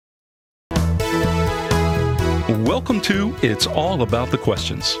Welcome to It's All About the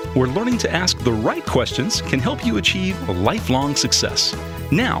Questions, where learning to ask the right questions can help you achieve lifelong success.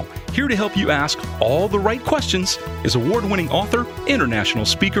 Now, here to help you ask all the right questions is award-winning author, international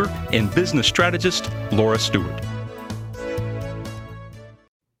speaker, and business strategist, Laura Stewart.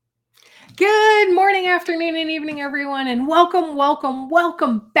 Good morning, afternoon, and evening, everyone, and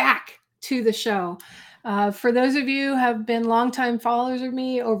welcome back to the show. For those of you who have been longtime followers of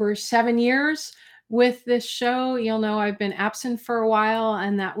me over 7 years with this show, you'll know I've been absent for a while,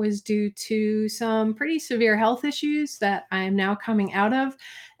 and that was due to some pretty severe health issues that I am now coming out of.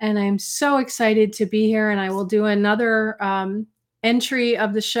 And I'm so excited to be here, and I will do another entry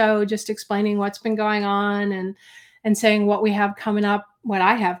of the show just explaining what's been going on and saying what we have coming up, what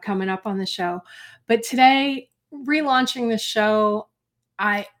I have coming up on the show. But today, relaunching the show,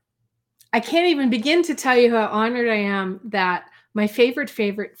 I can't even begin to tell you how honored I am that my favorite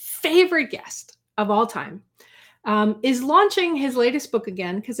guest of all time is launching his latest book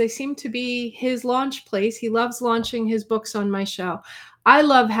again, because I seem to be his launch place. He loves launching his books on my show. I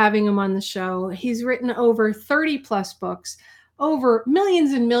love having him on the show. He's written over 30 plus books, over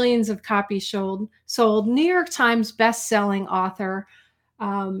millions and millions of copies sold, New York Times best-selling author.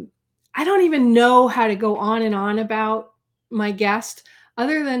 I don't even know how to go on and on about my guest,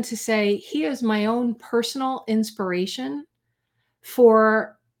 other than to say he is my own personal inspiration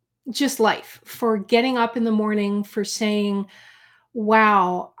for just life, for getting up in the morning, for saying,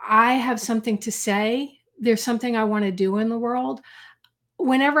 wow, I have something to say. There's something I want to do in the world.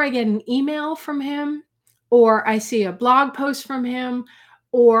 Whenever I get an email from him, or I see a blog post from him,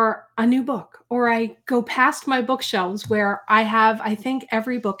 or a new book, or I go past my bookshelves where I have, I think,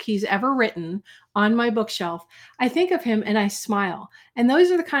 every book he's ever written on my bookshelf, I think of him and I smile. And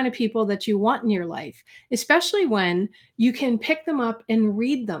those are the kind of people that you want in your life, especially when you can pick them up and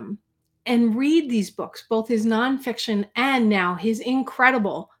read them and read these books, both his nonfiction and now his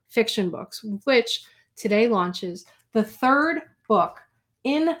incredible fiction books, which today launches the third book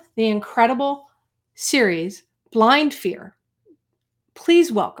in the incredible series, Blind Fear.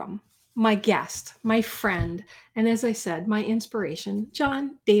 Please welcome my guest, my friend, and as I said, my inspiration,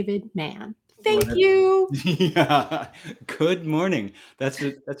 John David Mann. Thank you. Yeah. Good morning. That's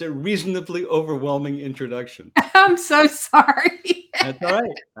a reasonably overwhelming introduction. I'm so sorry. That's all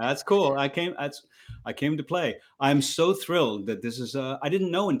right. That's cool. I came to play. I'm so thrilled that this is I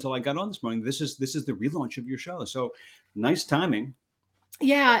didn't know until I got on this morning. This is the relaunch of your show. So nice timing.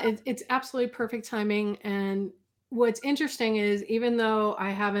 Yeah, it's absolutely perfect timing. And what's interesting is, even though I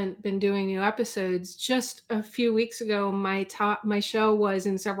haven't been doing new episodes, just a few weeks ago, my show was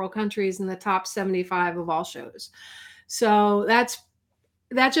in several countries in the top 75 of all shows. So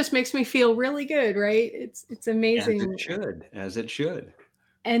that just makes me feel really good, right? It's amazing. As it should.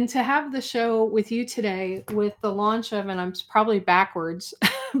 And to have the show with you today with the launch of, and I'm probably backwards,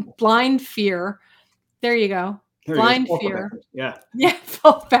 Blind Fear. There you go. Blind Fear. Yeah. Yeah,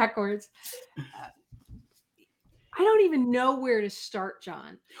 both backwards. I don't even know where to start,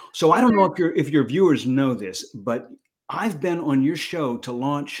 John. So I don't know if your viewers know this, but I've been on your show to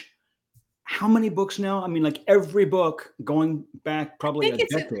launch how many books now? I mean, like every book going back probably a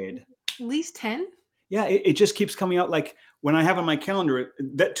decade. At least 10. Yeah, it just keeps coming out. Like when I have on my calendar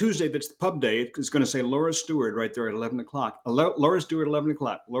that Tuesday, that's the pub day, it's going to say Laura Stewart right there at 11 o'clock. Laura Stewart at 11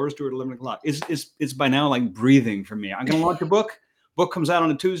 o'clock. Laura Stewart at 11 o'clock. It's by now like breathing for me. I'm going to launch a book. Book comes out on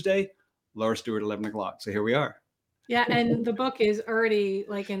a Tuesday. Laura Stewart at 11 o'clock. So here we are. Yeah, and the book is already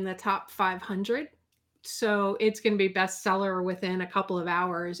like in the top 500. So it's going to be bestseller within a couple of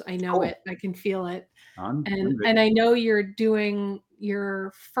hours. I know it. I can feel it. And I know you're doing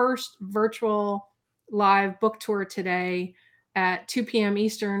your first virtual live book tour today at 2 p.m.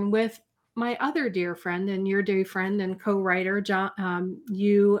 Eastern with my other dear friend and your dear friend and co-writer, John.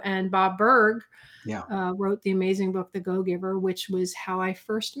 You and Bob Berg wrote the amazing book, The Go-Giver, which was how I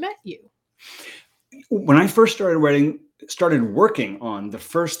first met you. When I first started working on the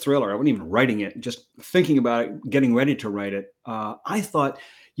first thriller, I wasn't even writing it, just thinking about it, getting ready to write it. I thought,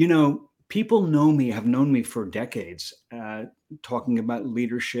 people have known me for decades, talking about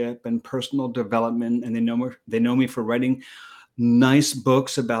leadership and personal development, and they know me for writing nice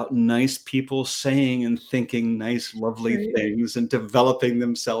books about nice people saying and thinking nice, lovely things and developing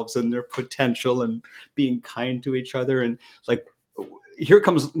themselves and their potential and being kind to each other. And like, here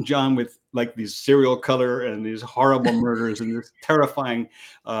comes John with like these serial killer and these horrible murders and this terrifying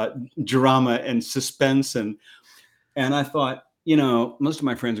drama and suspense. And I thought, most of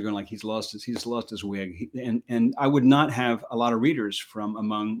my friends are going like, he's lost his wig. And I would not have a lot of readers from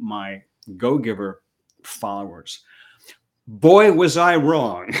among my Go-Giver followers. boy, was I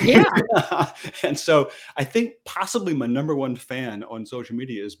wrong. Yeah. And so I think possibly my number one fan on social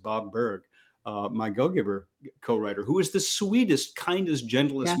media is Bob Berg, my Go Giver co-writer, who is the sweetest, kindest,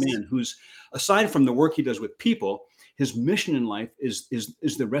 gentlest Yes. man, who's, aside from the work he does with people, his mission in life is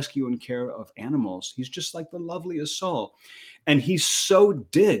the rescue and care of animals. He's just like the loveliest soul. And he so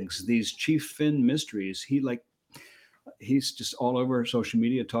digs these Chief Finn mysteries. He's just all over social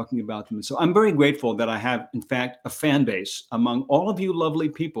media talking about them. And so I'm very grateful that I have, in fact, a fan base among all of you lovely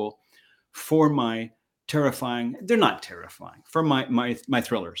people for my terrifying, they're not terrifying, for my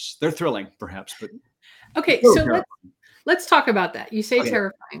thrillers. They're thrilling, perhaps, but Okay, so so terrifying. let's talk about that. You say Okay.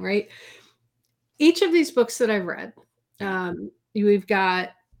 terrifying, right? Each of these books that I've read, we've got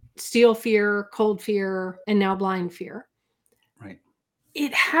Steel Fear, Cold Fear, and now Blind Fear. Right.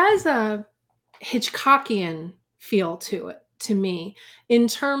 It has a Hitchcockian feel to it, to me, in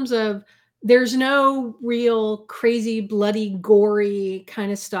terms of there's no real crazy, bloody, gory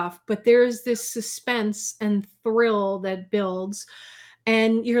kind of stuff, but there's this suspense and thrill that builds.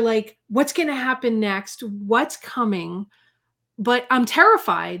 And you're like, what's going to happen next? What's coming? But I'm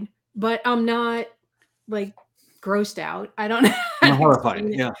terrified, but I'm not like grossed out. I don't know how I'm to horrified.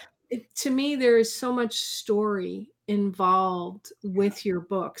 explain it. Yeah. To me, there is so much story involved with your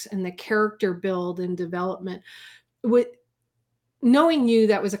books and the character build and development. With knowing you,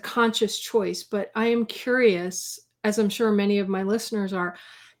 that was a conscious choice, but I am curious, as I'm sure many of my listeners are,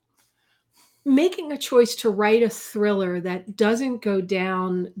 making a choice to write a thriller that doesn't go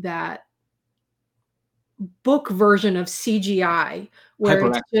down that book version of CGI, where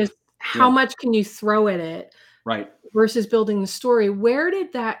it's Hyperactive. just how much can you throw at it Right. versus building the story. Where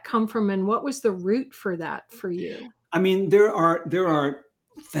did that come from, and what was the root for that for you? I mean, there are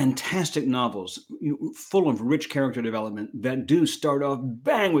fantastic novels, full of rich character development that do start off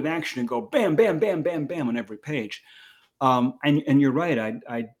bang with action and go bam, bam, bam, bam, bam on every page. And you're right.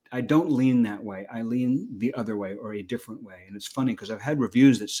 I don't lean that way. I lean the other way, or a different way. And it's funny because I've had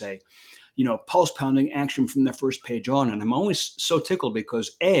reviews that say, pulse pounding action from the first page on, and I'm always so tickled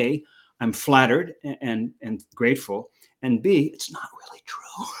because A, I'm flattered and grateful, and B, it's not really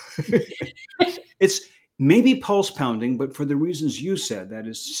true. It's maybe pulse pounding, but for the reasons you said, that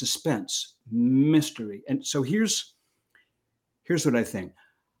is suspense, mystery. And so here's what I think.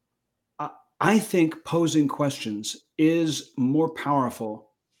 I think posing questions is more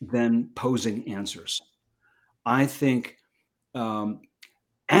powerful than posing answers. I think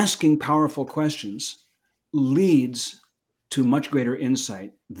asking powerful questions leads to much greater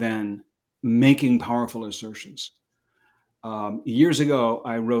insight than making powerful assertions. Years ago,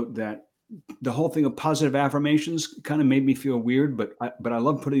 I wrote that the whole thing of positive affirmations kind of made me feel weird, but I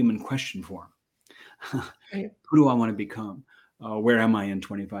love putting them in question form. Right. Who do I want to become? Where am I in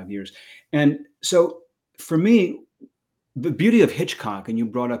 25 years? And so for me, the beauty of Hitchcock, and you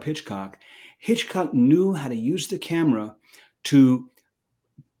brought up Hitchcock knew how to use the camera to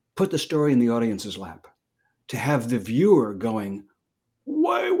put the story in the audience's lap, to have the viewer going,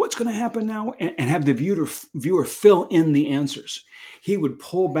 what's going to happen now? And have the viewer fill in the answers. He would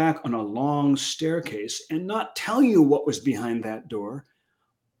pull back on a long staircase and not tell you what was behind that door,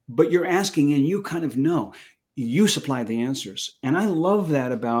 but you're asking and you kind of know. You supply the answers. And I love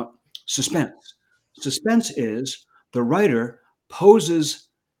that about suspense. Suspense is the writer poses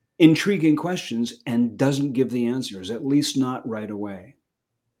intriguing questions and doesn't give the answers, at least not right away.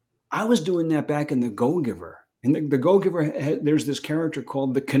 I was doing that back in The Go Giver. In the Go Giver, there's this character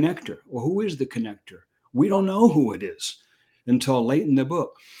called the Connector. Well, who is the Connector? We don't know who it is until late in the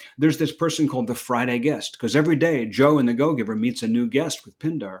book. There's this person called the Friday Guest, because every day Joe in the Go Giver meets a new guest with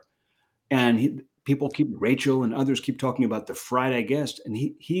Pindar. And Rachel and others keep talking about the Friday Guest, and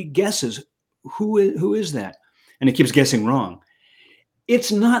he guesses who is that, and he keeps guessing wrong.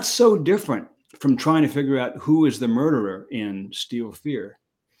 It's not so different from trying to figure out who is the murderer in Steel Fear.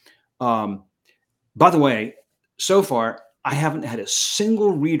 By the way, so far I haven't had a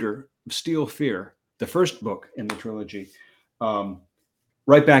single reader of Steel Fear, the first book in the trilogy,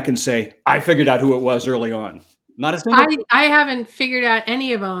 write back and say, "I figured out who it was early on." Not a single. I haven't figured out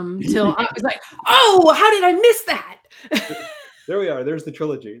any of them till I was like, oh, how did I miss that? There we are. There's the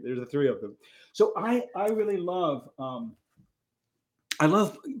trilogy. There's the three of them. So I really love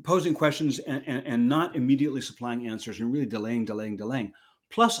posing questions and not immediately supplying answers and really delaying.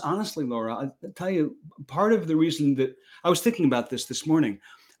 Plus, honestly, Laura, I'll tell you, part of the reason that I was thinking about this morning,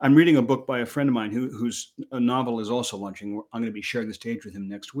 I'm reading a book by a friend of mine whose novel is also launching. I'm going to be sharing the stage with him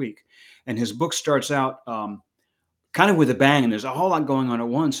next week. And his book starts out kind of with a bang, and there's a whole lot going on at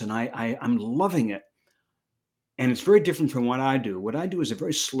once, and I'm loving it. And it's very different from what I do. What I do is a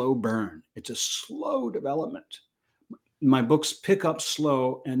very slow burn. It's a slow development. my books pick up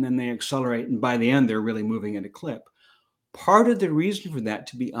slow and then they accelerate. And by the end, they're really moving at a clip. Part of the reason for that,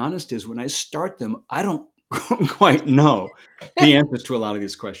 to be honest, is when I start them, I don't quite know the answers to a lot of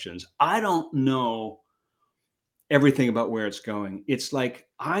these questions. I don't know everything about where it's going. It's like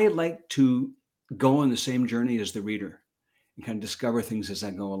I like to go on the same journey as the reader and kind of discover things as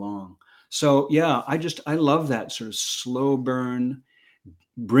I go along. So yeah, I love that sort of slow burn,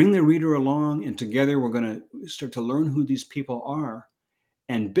 bring the reader along, and together we're going to start to learn who these people are,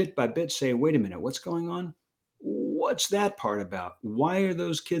 and bit by bit say, wait a minute, what's going on? What's that part about? Why are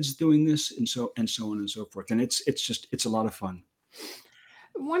those kids doing this? And so on and so forth. And it's a lot of fun.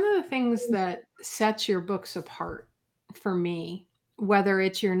 One of the things that sets your books apart for me, whether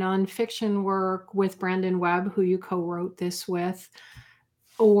it's your nonfiction work with Brandon Webb, who you co-wrote this with,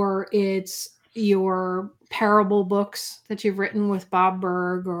 or it's your parable books that you've written with Bob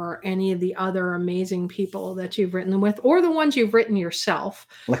Berg, or any of the other amazing people that you've written them with, or the ones you've written yourself.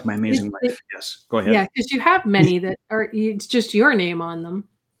 Like My Amazing Life. Yes, go ahead. Yeah, because you have many that are, it's just your name on them.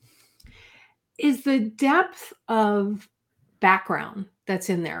 Is the depth of background that's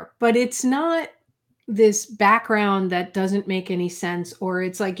in there, but it's not this background that doesn't make any sense, or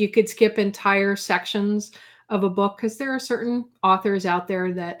it's like you could skip entire sections of a book, because there are certain authors out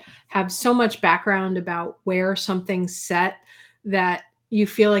there that have so much background about where something's set that you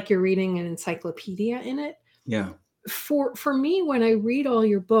feel like you're reading an encyclopedia in it. Yeah. For me, when I read all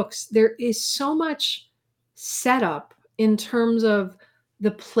your books, there is so much setup in terms of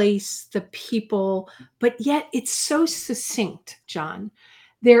the place, the people, but yet it's so succinct, John.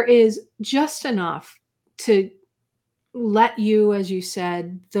 There is just enough to let you, as you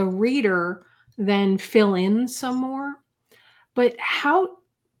said, the reader, then fill in some more. But how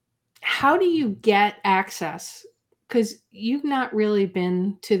do you get access? Because you've not really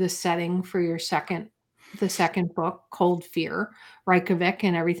been to the setting for the second book, Cold Fear, Reykjavik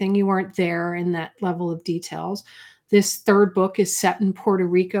and everything. You weren't there in that level of details. This third book is set in Puerto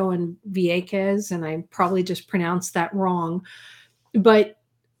Rico and Vieques, and I probably just pronounced that wrong. But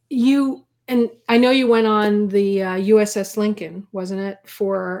and I know you went on the USS Lincoln, wasn't it,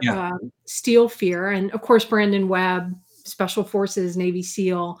 for Steel Fear, and of course Brandon Webb, Special Forces, Navy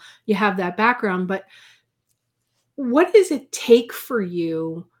SEAL. You have that background, but what does it take for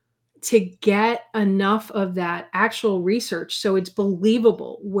you to get enough of that actual research so it's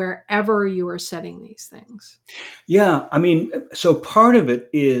believable wherever you are setting these things? Yeah, I mean, so part of it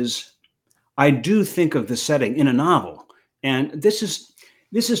is I do think of the setting in a novel, and this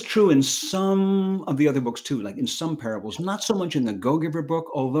is true in some of the other books too, like in some parables, not so much in the Go-Giver book,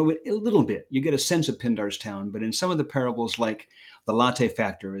 although a little bit. You get a sense of Pindar's town, but in some of the parables, like the Latte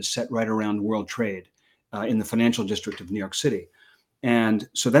Factor is set right around World Trade in the financial district of New York City. And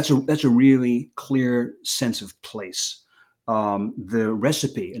so that's a really clear sense of place. The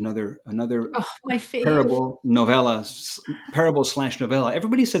Recipe, another My favorite. parable slash novella.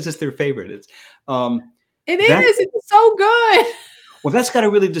 Everybody says it's their favorite. It's It's so good. well, that's got a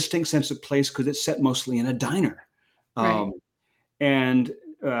really distinct sense of place because it's set mostly in a diner. Right. And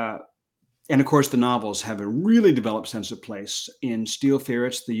of course, the novels have a really developed sense of place. In Steel Fear,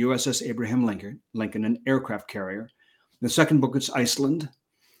 it's the USS Abraham Lincoln, an aircraft carrier. The second book, it's Iceland.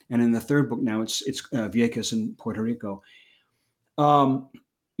 And in the third book now, it's Vieques in Puerto Rico.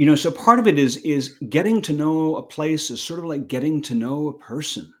 So part of it is getting to know a place is sort of like getting to know a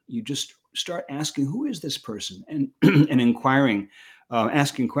person. You just start asking, who is this person? And and inquiring,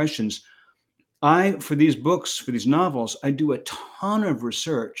 asking questions. For these books, for these novels, I do a ton of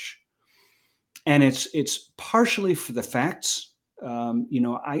research, and it's partially for the facts.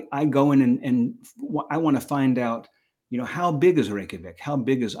 I go in and I want to find out, how big is Reykjavik? How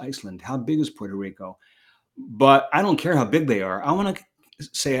big is Iceland? How big is Puerto Rico? But I don't care how big they are. I want to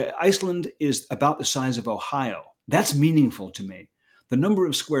say Iceland is about the size of Ohio. That's meaningful to me. The number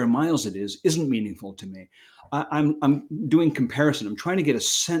of square miles it isn't meaningful to me. I'm doing comparison. I'm trying to get a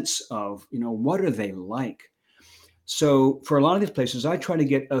sense of, what are they like? So for a lot of these places, I try to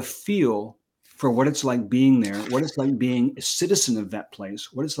get a feel for what it's like being there, what it's like being a citizen of that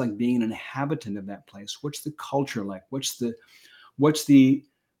place, what it's like being an inhabitant of that place. What's the culture like? What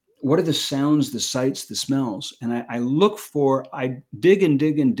are the sounds, the sights, the smells? And I dig and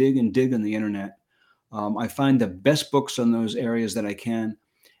dig and dig and dig on the internet. I find the best books on those areas that I can.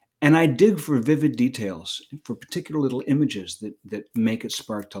 And I dig for vivid details, for particular little images that make it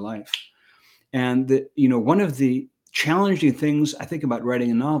spark to life. And one of the challenging things I think about writing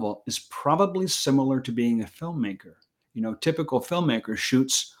a novel is probably similar to being a filmmaker. Typical filmmaker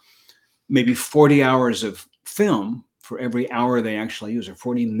shoots maybe 40 hours of film for every hour they actually use, or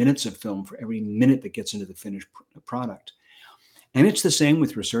 40 minutes of film for every minute that gets into the finished product. And it's the same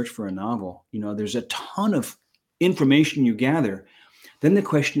with research for a novel. There's a ton of information you gather. Then the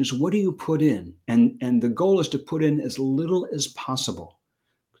question is, what do you put in? And the goal is to put in as little as possible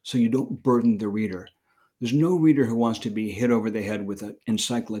so you don't burden the reader. There's no reader who wants to be hit over the head with an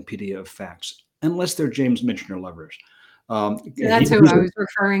encyclopedia of facts, unless they're James Michener lovers. That's who I was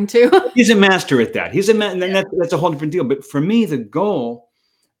referring to. He's a master at that. And that's a whole different deal. But for me, the goal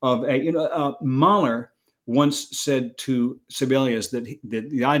of Mahler once said to Sibelius that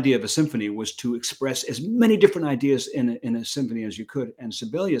the idea of a symphony was to express as many different ideas in a symphony as you could. And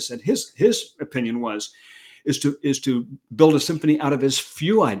Sibelius said his opinion is to build a symphony out of as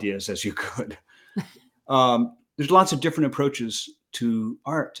few ideas as you could. There's lots of different approaches to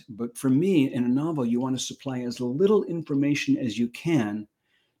art, but for me, in a novel, you want to supply as little information as you can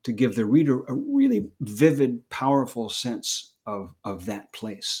to give the reader a really vivid, powerful sense of that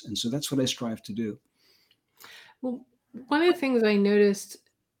place. And so that's what I strive to do. Well, one of the things I noticed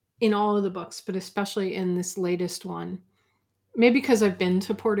in all of the books, but especially in this latest one, maybe because I've been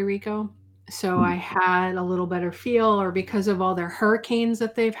to Puerto Rico, so I had a little better feel, or because of all their hurricanes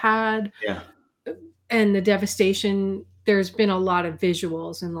that they've had, Yeah. and the devastation, there's been a lot of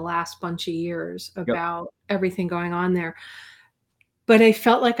visuals in the last bunch of years about everything going on there. But I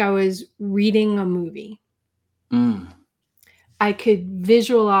felt like I was reading a movie. I could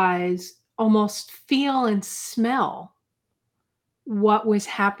visualize, almost feel and smell what was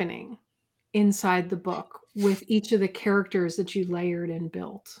happening inside the book with each of the characters that you layered and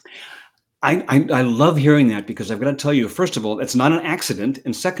built. I love hearing that, because I've got to tell you, first of all, it's not an accident.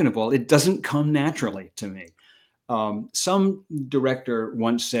 And second of all, it doesn't come naturally to me. Some director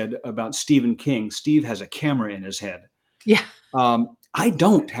once said about Stephen King, Steve has a camera in his head. Yeah. I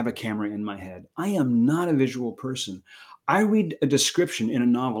don't have a camera in my head. I am not a visual person. I read a description in a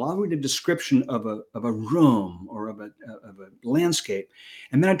novel. I'll read a description of a room or of a landscape.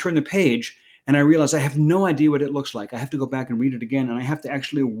 And then I turn the page and I realize I have no idea what it looks like. I have to go back and read it again. And I have to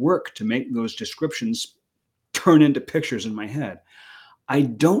actually work to make those descriptions turn into pictures in my head. I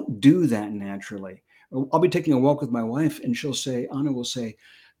don't do that naturally. I'll be taking a walk with my wife and Anna will say,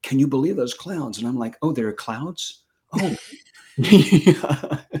 "Can you believe those clouds?" And I'm like, "Oh, there are clouds? Oh."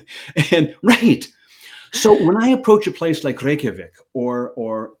 And right. So when I approach a place like Reykjavik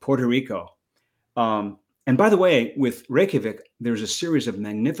or Puerto Rico, and by the way, with Reykjavik, there's a series of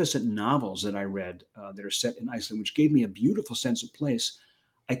magnificent novels that I read that are set in Iceland, which gave me a beautiful sense of place.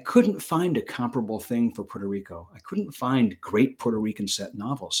 I couldn't find a comparable thing for Puerto Rico. I couldn't find great Puerto Rican set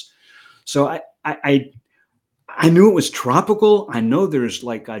novels. So I knew it was tropical. I know there's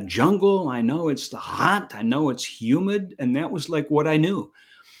like a jungle. I know it's hot. I know it's humid. And that was like what I knew.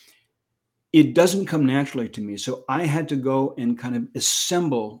 It doesn't come naturally to me. So I had to go and kind of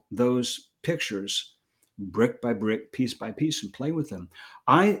assemble those pictures brick by brick, piece by piece, and play with them.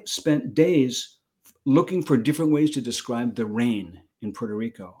 I spent days looking for different ways to describe the rain in Puerto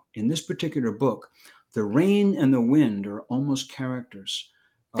Rico. In this particular book, the rain and the wind are almost characters.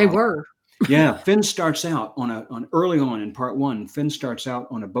 They were. Yeah, Finn starts out early on in part one. Finn starts out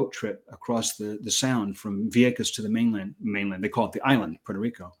on a boat trip across the Sound from Vieques to the mainland. They call it the island, Puerto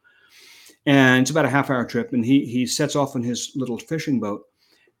Rico. And it's about a half-hour trip. And he sets off on his little fishing boat.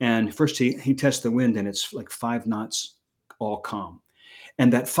 And first he tests the wind, and it's like 5 knots, all calm.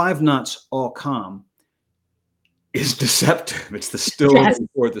 And that 5 knots, all calm, is deceptive. It's the still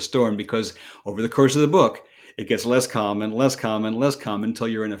before the storm, because over the course of the book, it gets less calm and less calm and less calm until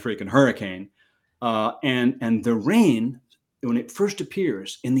you're in a freaking hurricane. And the rain, when it first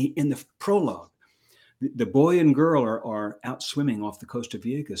appears in the prologue, the boy and girl are out swimming off the coast of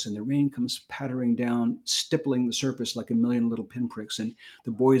Vieques, and the rain comes pattering down, stippling the surface like a million little pinpricks. And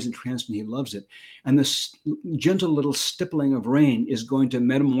the boy is entranced and he loves it. And this gentle little stippling of rain is going to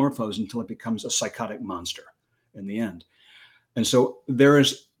metamorphose until it becomes a psychotic monster in the end. And so there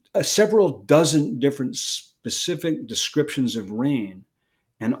is several dozen different specific descriptions of rain,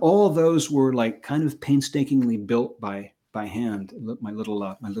 and all of those were like kind of painstakingly built by hand. My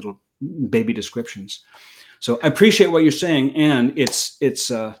little baby descriptions. So I appreciate what you're saying, and it's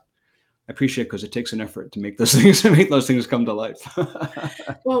I appreciate, because it takes an effort to make those things come to life.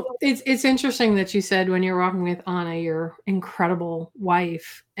 Well, it's interesting that you said when you're walking with Anna, your incredible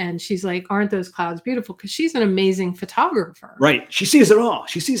wife, and she's like, "Aren't those clouds beautiful?" Because she's an amazing photographer. Right. She sees it all.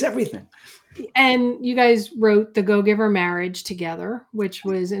 She sees everything. And you guys wrote The Go-Giver Marriage together, which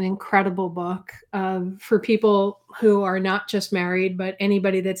was an incredible book for people who are not just married, but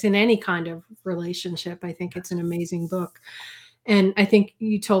anybody that's in any kind of relationship. I think it's an amazing book. And I think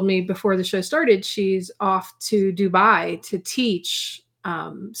you told me before the show started, she's off to Dubai to teach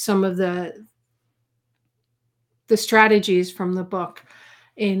some of the strategies from the book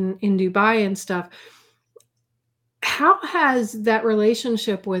in Dubai and stuff. How has that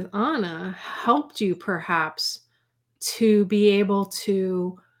relationship with Anna helped you perhaps to be able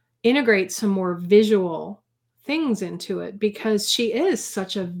to integrate some more visual things into it, because she is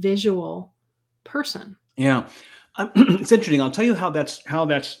such a visual person? Yeah. It's interesting. I'll tell you how that's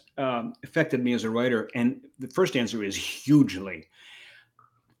affected me as a writer. And the first answer is hugely.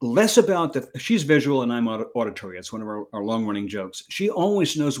 Less about she's visual and I'm auditory. It's one of our long running jokes. She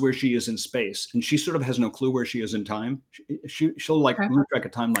always knows where she is in space, and she sort of has no clue where she is in time. She'll like Okay. lose track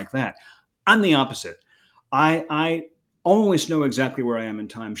of time like that. I'm the opposite. I always know exactly where I am in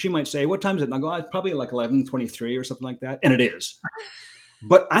time. She might say, "What time is it?" And I go, "It's probably like 11:23 or something like that," and it is.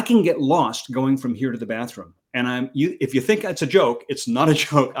 But I can get lost going from here to the bathroom. And if you think that's a joke, it's not a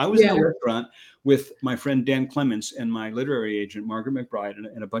joke. I was in a restaurant with my friend Dan Clements and my literary agent, Margaret McBride,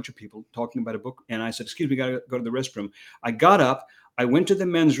 and a bunch of people talking about a book. And I said, "Excuse me, gotta go to the restroom." I got up, I went to the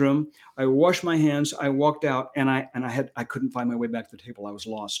men's room, I washed my hands, I walked out, and I couldn't find my way back to the table. I was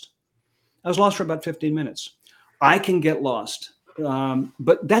lost. I was lost for about 15 minutes. I can get lost.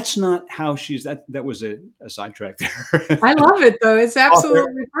 But that's not how that was a sidetrack there. I love it, though. It's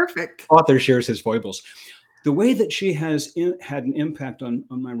absolutely perfect. Author shares his foibles. The way that she has had an impact on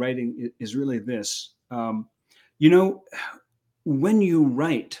my writing is really this. When you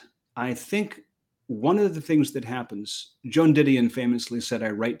write, I think one of the things that happens, Joan Didion famously said, "I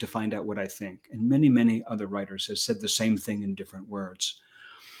write to find out what I think." And many, many other writers have said the same thing in different words.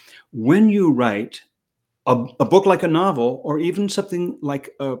 When you write a book like a novel, or even something like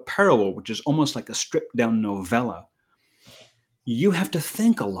a parable, which is almost like a stripped down novella, you have to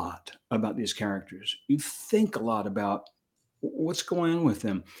think a lot about these characters. You think a lot about what's going on with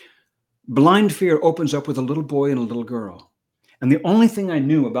them. Blind Fear opens up with a little boy and a little girl. And the only thing I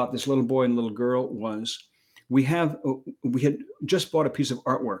knew about this little boy and little girl was we had just bought a piece of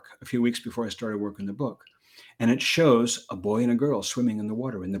artwork a few weeks before I started working the book. And it shows a boy and a girl swimming in the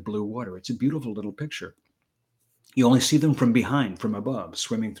water, in the blue water. It's a beautiful little picture. You only see them from behind, from above,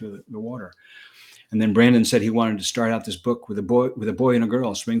 swimming through the water. And then Brandon said he wanted to start out this book with a boy and a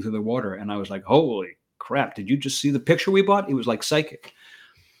girl swimming through the water. And I was like, holy crap, did you just see the picture we bought? It was like psychic.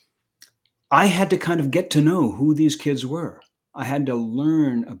 I had to kind of get to know who these kids were. I had to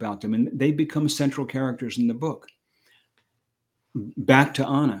learn about them, and they become central characters in the book. Back to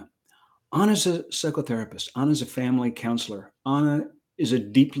Anna. Anna's a psychotherapist. Anna's a family counselor. Anna is a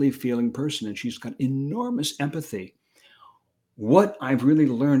deeply feeling person, and she's got enormous empathy. What I've really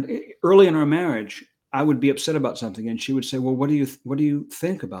learned early in our marriage, I would be upset about something, and she would say, "Well, what do you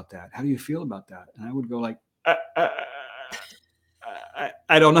think about that? How do you feel about that?" And I would go like,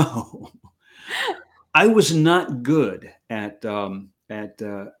 I don't know. I was not good at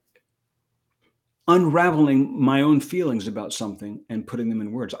unraveling my own feelings about something and putting them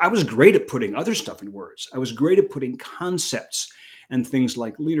in words. I was great at putting other stuff in words. I was great at putting concepts and things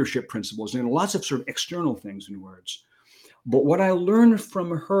like leadership principles and lots of sort of external things in words. But what I learned from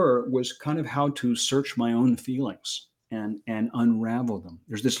her was kind of how to search my own feelings and unravel them.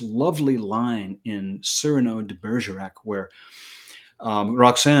 There's this lovely line in Cyrano de Bergerac where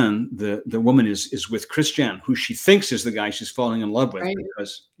Roxanne, the woman, is with Christian, who she thinks is the guy she's falling in love with, Right.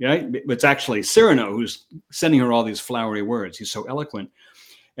 because it's actually Cyrano who's sending her all these flowery words. He's so eloquent,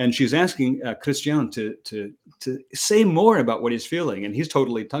 and she's asking Christian to say more about what he's feeling, and he's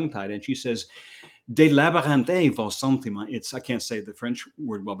totally tongue-tied. And she says, "Delabyrinthez vos sentiments." I can't say the French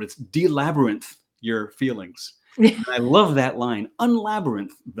word well, but it's delabyrinth your feelings. And I love that line.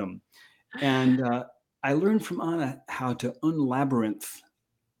 Unlabyrinth them, and I learned from Anna how to unlabyrinth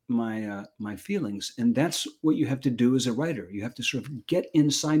my feelings, and that's what you have to do as a writer. You have to sort of get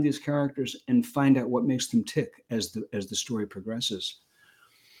inside these characters and find out what makes them tick as the story progresses.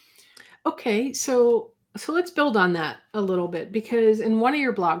 Okay, so let's build on that a little bit, because in one of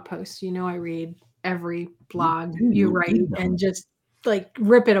your blog posts, I read every blog you write and just like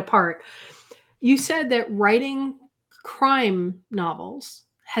rip it apart. You said that writing crime novels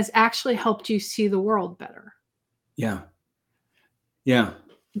has actually helped you see the world better. Yeah. Yeah.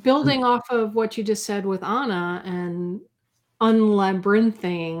 Building off of what you just said with Anna and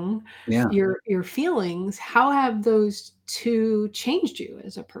unlabyrinthing Yeah. your feelings, how have those two changed you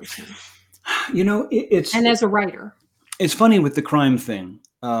as a person and as a writer? It's funny with the crime thing.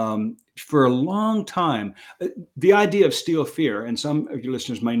 For a long time, the idea of Steel Fear, and some of your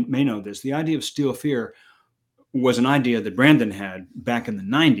listeners may know this, the idea of Steel Fear was an idea that Brandon had back in the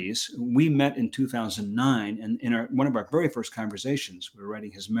 90s. We met in 2009, and in one of our very first conversations, we were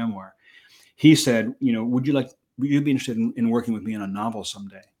writing his memoir. He said, would you be interested in working with me on a novel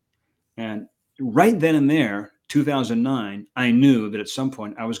someday? And right then and there, 2009, I knew that at some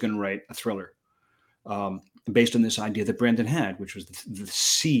point I was going to write a thriller based on this idea that Brandon had, which was the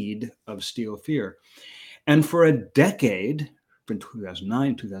seed of Steel Fear. And for a decade, from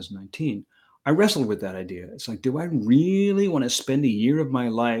 2009, 2019, I wrestled with that idea. It's like, do I really want to spend a year of my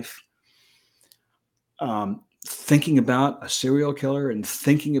life thinking about a serial killer and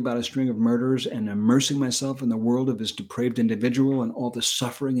thinking about a string of murders and immersing myself in the world of this depraved individual and all the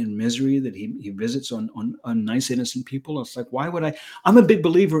suffering and misery that he visits on nice, innocent people? It's like, why would I? I'm a big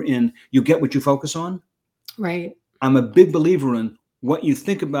believer in you get what you focus on. Right. I'm a big believer in what you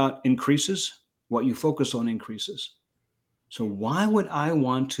think about increases, what you focus on increases. So why would I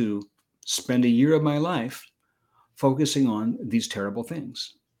want to spend a year of my life focusing on these terrible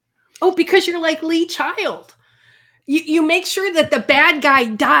things? Oh, because you're like Lee Child. You make sure that the bad guy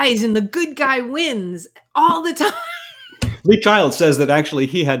dies and the good guy wins all the time. Lee Child says that actually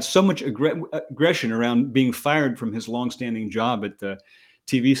he had so much aggression around being fired from his longstanding job at the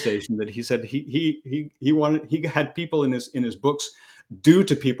TV station that he said he had people in his books do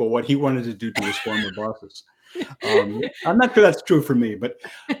to people what he wanted to do to his former bosses. I'm not sure that's true for me, but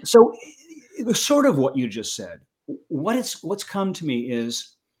so it was sort of what you just said. What's come to me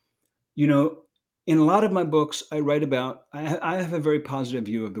is, in a lot of my books, I write about, I have a very positive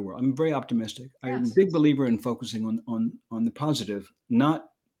view of the world. I'm very optimistic. Yes. I'm a big believer in focusing on the positive,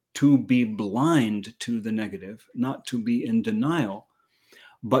 not to be blind to the negative, not to be in denial,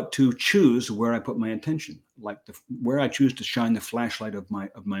 but to choose where I put my attention, like where I choose to shine the flashlight of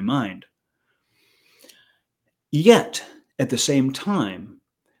my mind. Yet, at the same time,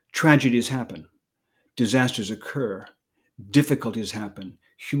 tragedies happen, disasters occur, difficulties happen,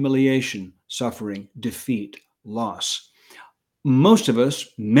 humiliation, suffering, defeat, loss. Most of us,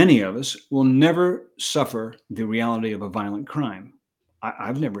 many of us, will never suffer the reality of a violent crime.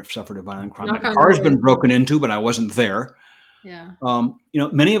 I've never suffered a violent crime. My car's been broken into, but I wasn't there. Yeah.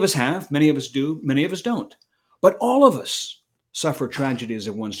 Many of us have, many of us do, many of us don't. But all of us suffer tragedies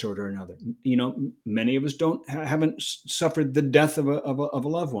of one sort or another. Many of us haven't suffered the death of a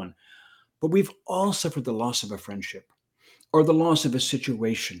loved one, but we've all suffered the loss of a friendship or the loss of a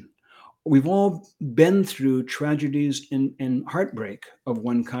situation. We've all been through tragedies and heartbreak of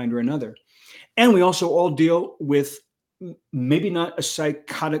one kind or another. And we also all deal with maybe not a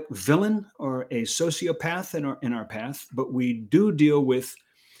psychotic villain or a sociopath in our path, but we do deal with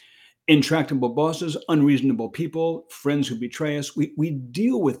intractable bosses, unreasonable people, friends who betray us. We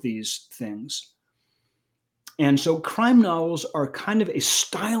deal with these things. And so crime novels are kind of a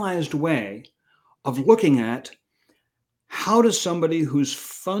stylized way of looking at how does somebody who's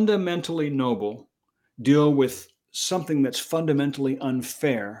fundamentally noble deal with something that's fundamentally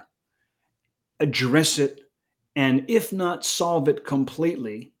unfair, address it, and if not solve it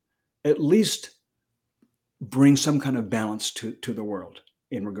completely, at least bring some kind of balance to the world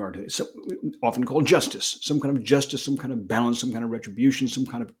in regard to it. So often called justice, some kind of balance, some kind of retribution, some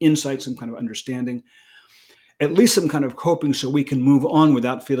kind of insight, some kind of understanding, at least some kind of coping so we can move on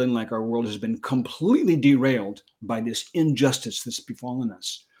without feeling like our world has been completely derailed by this injustice that's befallen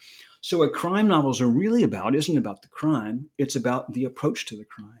us. So what crime novels are really about isn't about the crime. It's about the approach to the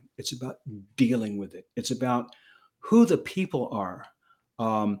crime. It's about dealing with it. It's about who the people are.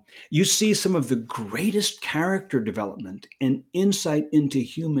 You see some of the greatest character development and insight into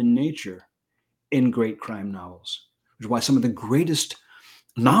human nature in great crime novels, which is why some of the greatest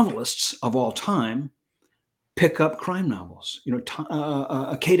novelists of all time pick up crime novels.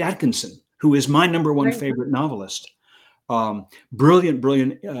 Kate Atkinson, who is my number one favorite novelist, brilliant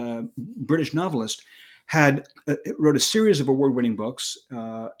British novelist, wrote a series of award-winning books,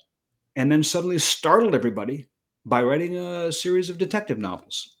 and then suddenly startled everybody by writing a series of detective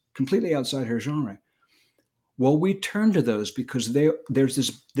novels, completely outside her genre. Well, we turn to those because they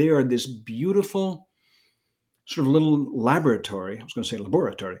are this beautiful sort of little laboratory. I was going to say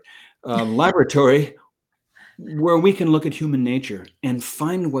laboratory where we can look at human nature and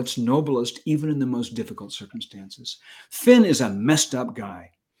find what's noblest, even in the most difficult circumstances. Finn is a messed up guy.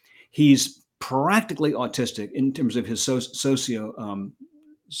 He's practically autistic in terms of his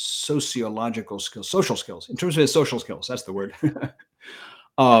sociological skills, social skills. In terms of his social skills, that's the word.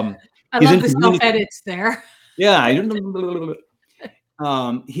 I love the self-edits there. Yeah,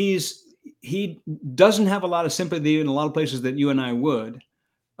 he doesn't have a lot of sympathy in a lot of places that you and I would.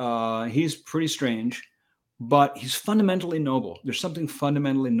 He's pretty strange, but he's fundamentally noble. There's something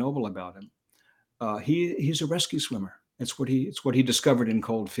fundamentally noble about him. he's a rescue swimmer. It's what he discovered in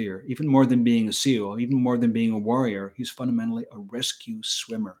Cold Fear. Even more than being a SEAL, even more than being a warrior, he's fundamentally a rescue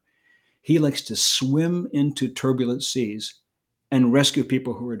swimmer. He likes to swim into turbulent seas and rescue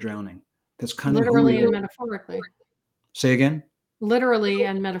people who are drowning. That's kind of who he Literally and is. metaphorically. Say again? Literally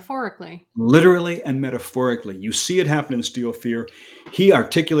and metaphorically. Literally and metaphorically. You see it happen in Steel Fear. He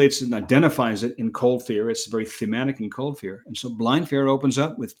articulates and identifies it in Cold Fear. It's very thematic in Cold Fear. And so Blind Fear opens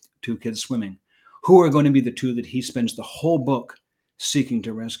up with two kids swimming, who are going to be the two that he spends the whole book seeking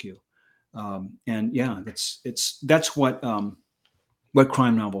to rescue. And yeah, that's what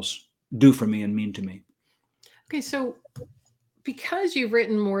crime novels do for me and mean to me. Okay, so because you've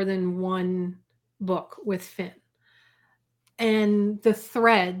written more than one book with Finn, and the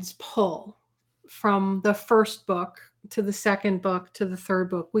threads pull from the first book to the second book to the third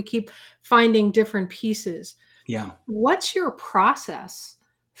book, we keep finding different pieces. Yeah. What's your process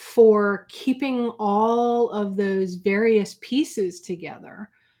for keeping all of those various pieces together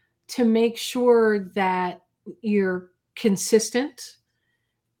to make sure that you're consistent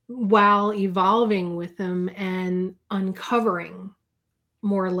while evolving with them and uncovering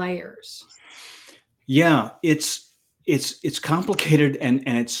more layers? Yeah, it's complicated and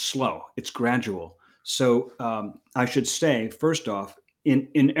it's slow. It's gradual. So I should say, first off,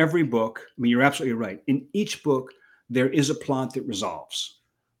 in every book, I mean, you're absolutely right. In each book, there is a plot that resolves,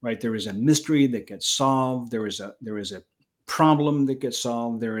 right? There is a mystery that gets solved. There is a problem that gets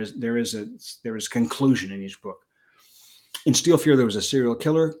solved. There is conclusion in each book. In Steel Fear, there was a serial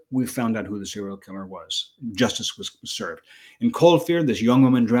killer. We found out who the serial killer was. Justice was served. In Cold Fear, this young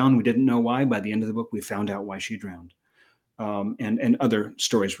woman drowned. We didn't know why. By the end of the book, we found out why she drowned. And other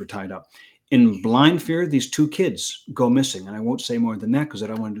stories were tied up. In Blind Fear, these two kids go missing. And I won't say more than that because I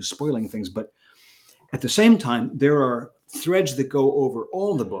don't want to do spoiling things. But at the same time, there are threads that go over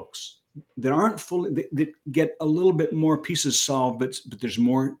all the books that aren't fully, that get a little bit more pieces solved, but there's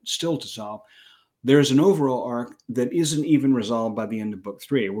more still to solve. There's an overall arc that isn't even resolved by the end of book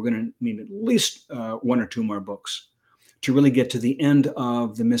 3. We're going to need at least 1 or 2 more books to really get to the end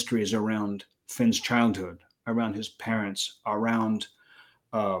of the mysteries around Finn's childhood, around his parents, around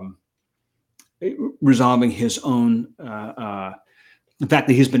resolving his own, the fact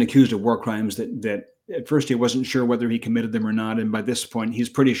that he's been accused of war crimes that at first he wasn't sure whether he committed them or not. And by this point, he's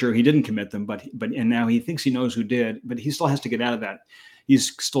pretty sure he didn't commit them, and now he thinks he knows who did, but he still has to get out of that.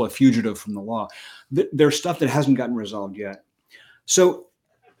 He's still a fugitive from the law. There's stuff that hasn't gotten resolved yet. So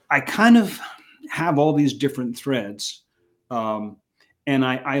I kind of have all these different threads, and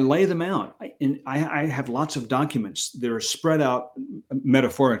I lay them out. I have lots of documents that are spread out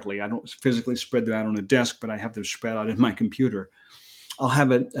metaphorically. I don't physically spread them out on a desk, but I have them spread out in my computer. I'll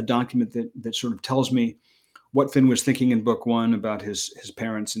have a document that sort of tells me what Finn was thinking in book 1 about his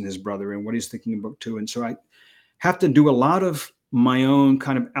parents and his brother, and what he's thinking in book 2. And so I have to do a lot of my own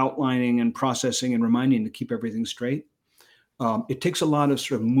kind of outlining and processing and reminding to keep everything straight. It takes a lot of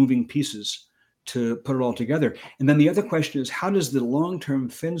sort of moving pieces to put it all together. And then the other question is, how does the long-term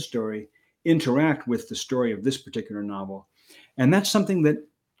Finn story interact with the story of this particular novel? And that's something that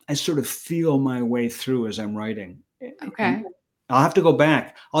I sort of feel my way through as I'm writing. Okay. And I'll have to go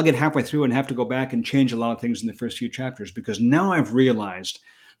back. I'll get halfway through and have to go back and change a lot of things in the first few chapters, because now I've realized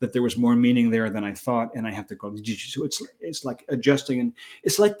that there was more meaning there than I thought, and I have to go. So it's like adjusting, and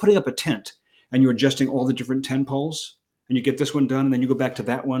it's like putting up a tent, and you're adjusting all the different tent poles, and you get this one done, and then you go back to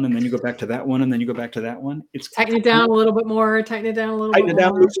that one, and then you go back to that one, and then you go back to that one. It's tighten it down a little bit more. Tighten it down a little bit more. Tighten it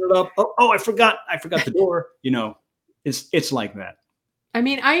down, loosen it up. Oh, I forgot the door. It's like that. I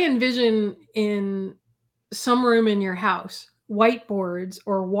mean, I envision in some room in your house whiteboards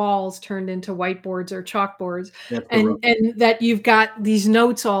or walls turned into whiteboards or chalkboards, and that you've got these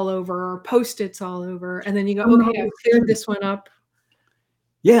notes all over or Post-its all over, and then you go, okay, I've cleared this one up.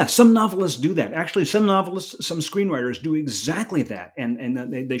 Yeah, some novelists do that. Actually, some screenwriters do exactly that,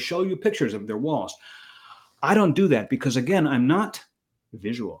 and they show you pictures of their walls. I don't do that because, again, I'm not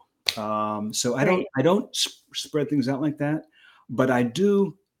visual, so I don't spread things out like that. But I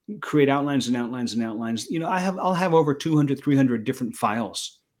do create outlines and outlines and outlines. I'll have over 200, 300 different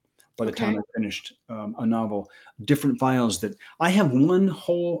files by the time I finished a novel. Different files that I have one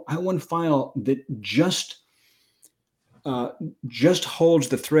file that just holds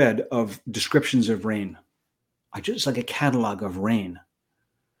the thread of descriptions of rain. It's like a catalog of rain.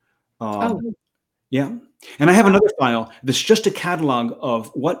 Yeah. And I have another file that's just a catalog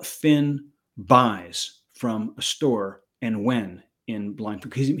of what Finn buys from a store and when in Blind,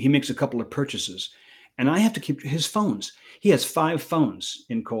 because he makes a couple of purchases. And I have to keep his phones. He has 5 phones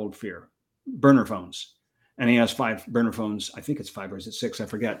in Cold Fear, burner phones. and he has 5 burner phones. I think it's 5 or is it 6? I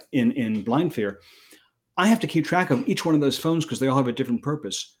forget. In Blind Fear, I have to keep track of each one of those phones because they all have a different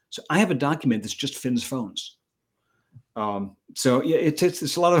purpose. So I have a document that's just Finn's phones. So yeah,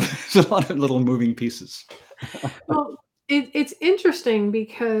 it's a lot of it's a lot of little moving pieces. Well, it's interesting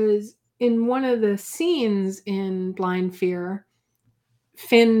because in one of the scenes in Blind Fear,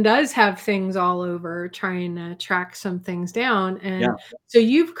 Finn does have things all over trying to track some things down. And Yeah. so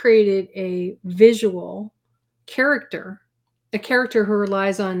you've created a visual character, a character who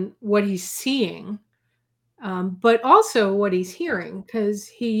relies on what he's seeing, but also what he's hearing, because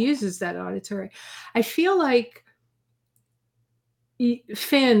he uses that auditory. I feel like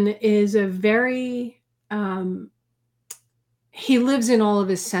Finn is a very, he lives in all of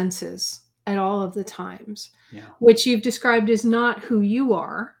his senses at all of the times, Yeah. which you've described as not who you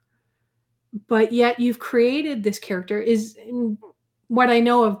are, but yet you've created this character. Is what I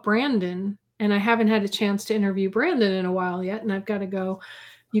know of Brandon, and I haven't had a chance to interview Brandon in a while yet, and I've got to go,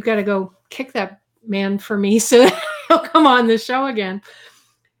 you've got to go kick that man for me so that he'll come on the show again.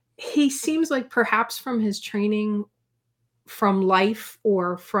 He seems like perhaps from his training from life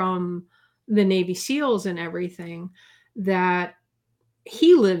or from the Navy SEALs and everything, that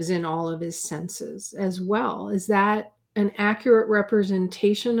he lives in all of his senses as well. Is that an accurate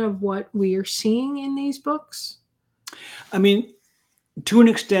representation of what we are seeing in these books? I mean, to an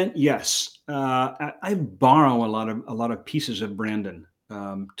extent, yes. I borrow a lot of pieces of Brandon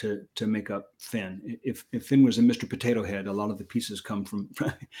to make up Finn. If Finn was a Mr. Potato Head, a lot of the pieces come from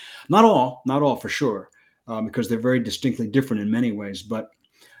not all for sure, because they're very distinctly different in many ways. But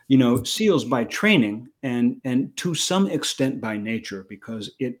SEALs by training and to some extent by nature,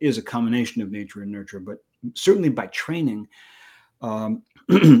 because it is a combination of nature and nurture, but certainly by training,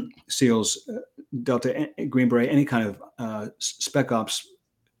 SEALs, Delta, Green Beret, any kind of spec ops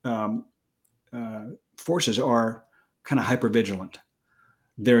forces are kind of hypervigilant.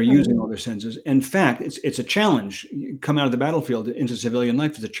 They're using all their senses. In fact, it's a challenge. You come out of the battlefield into civilian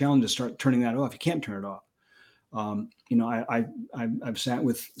life, it's a challenge to start turning that off. You can't turn it off. I've sat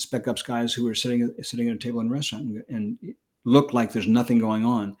with spec ops guys who are sitting at a table in a restaurant and look like there's nothing going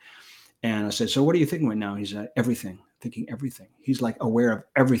on. And I said, "So what are you thinking right now?" He's everything, thinking everything. He's like aware of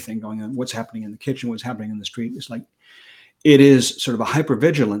everything going on, what's happening in the kitchen, what's happening in the street. It's like it is sort of a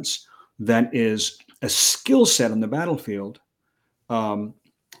hypervigilance that is a skill set on the battlefield.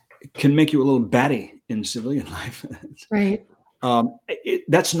 Can make you a little batty in civilian life. Right.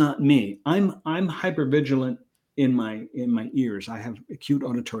 That's not me. I'm hypervigilant in my ears. I have acute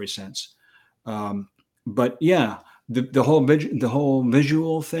auditory sense. But yeah, the whole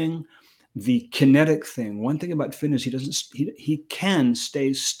visual thing, the kinetic thing. One thing about Finn is he can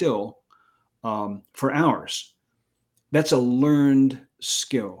stay still for hours. That's a learned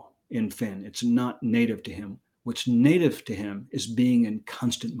skill in Finn. It's not native to him. What's native to him is being in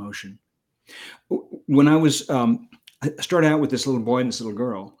constant motion. When I started out with this little boy and this little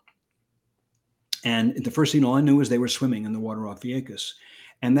girl, and the first thing all I knew was they were swimming in the water off Vieques.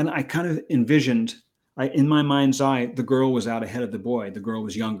 And then I kind of envisioned, in my mind's eye, the girl was out ahead of the boy. The girl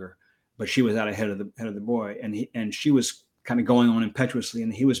was younger, but she was out ahead of the boy, and she was kind of going on impetuously,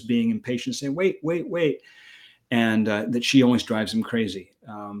 and he was being impatient, saying, "Wait, wait, wait." And that she always drives him crazy,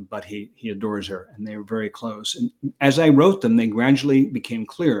 but he adores her, and they were very close. And as I wrote them, they gradually became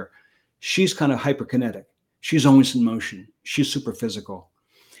clear. She's kind of hyperkinetic. She's always in motion. She's super physical.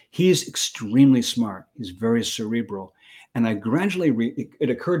 He's extremely smart. He's very cerebral. And I gradually, it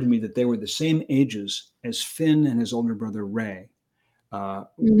occurred to me that they were the same ages as Finn and his older brother, Ray.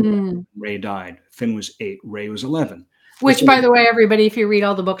 Ray died. Finn was 8. Ray was 11. Which, by the way, everybody, if you read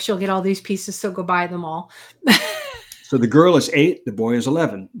all the books, you'll get all these pieces, so go buy them all. So the girl is 8, the boy is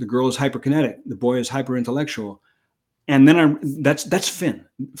 11. The girl is hyperkinetic, the boy is hyperintellectual. And then that's Finn.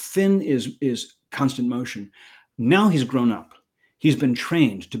 Finn is constant motion. Now he's grown up. He's been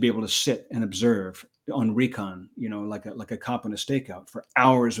trained to be able to sit and observe on recon, like a cop on a stakeout for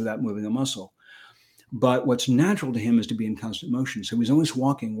hours without moving a muscle. But what's natural to him is to be in constant motion. So he's always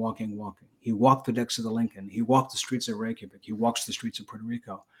walking, walking, walking. He walked the decks of the Lincoln. He walked the streets of Reykjavik. He walks the streets of Puerto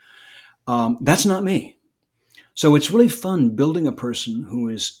Rico. That's not me. So it's really fun building a person who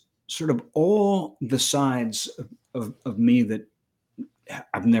is sort of all the sides of me that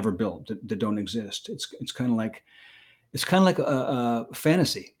I've never built, that don't exist. It's kind of like a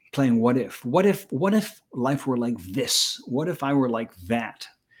fantasy, playing what if. What if life were like this? What if I were like that?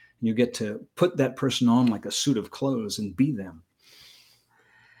 You get to put that person on like a suit of clothes and be them.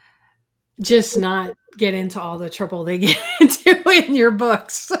 Just not get into all the trouble they get into in your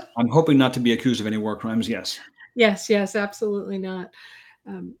books. I'm hoping not to be accused of any war crimes. Yes. Yes, absolutely not.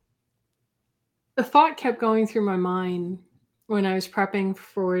 a thought kept going through my mind when I was prepping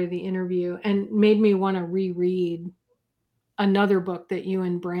for the interview and made me want to reread another book that you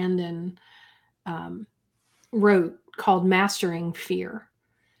and Brandon um, wrote called Mastering Fear,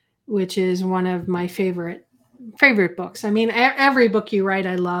 which is one of my favorite books. I mean, every book you write,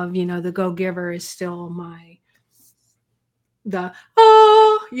 I love. You know, The Go Giver is still the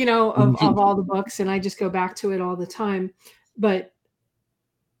of all the books, and I just go back to it all the time. But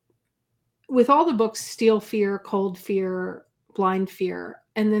with all the books, Steel Fear, Cold Fear, Blind Fear,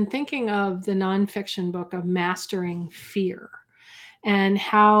 and then thinking of the nonfiction book of Mastering Fear and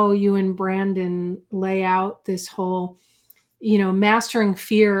how you and Brandon lay out this whole, mastering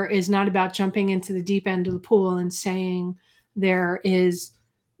fear is not about jumping into the deep end of the pool and saying there is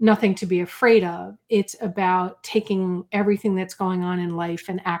nothing to be afraid of. It's about taking everything that's going on in life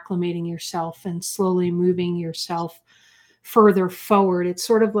and acclimating yourself and slowly moving yourself further forward. It's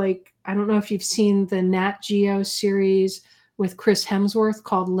sort of like, I don't know if you've seen the Nat Geo series with Chris Hemsworth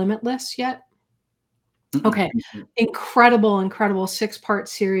called Limitless yet. Okay. Incredible 6-part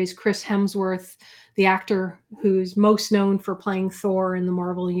series. Chris Hemsworth, the actor who's most known for playing Thor in the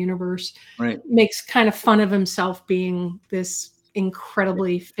Marvel Universe, Right. makes kind of fun of himself being this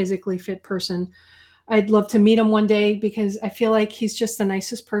incredibly physically fit person. I'd love to meet him one day because I feel like he's just the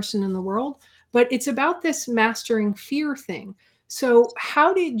nicest person in the world. But it's about this mastering fear thing. So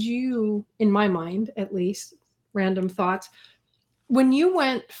how did you, in my mind, at least, random thoughts, when you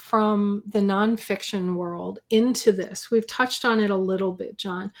went from the nonfiction world into this, we've touched on it a little bit,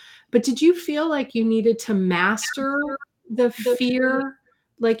 John, but did you feel like you needed to master the fear,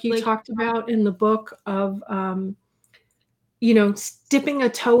 like you talked about in the book of, dipping a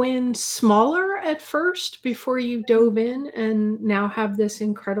toe in smaller at first before you dove in and now have this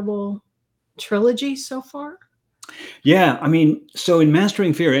incredible trilogy so far? Yeah, I mean, so in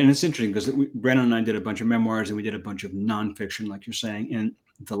Mastering Fear, and it's interesting because Brandon and I did a bunch of memoirs and we did a bunch of nonfiction, like you're saying, and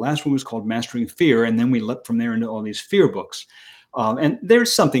the last one was called Mastering Fear, and then we leapt from there into all these fear books. And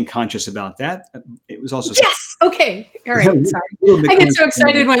there's something conscious about that. It was also yes. Okay. All right. Sorry. I get so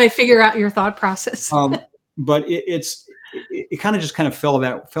excited when I figure out your thought process. But it kind of fell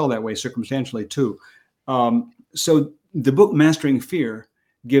that way circumstantially too. So the book Mastering Fear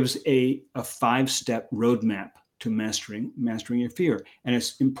gives a 5-step roadmap to mastering your fear. And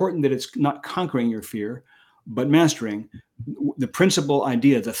it's important that it's not conquering your fear, but mastering. The principal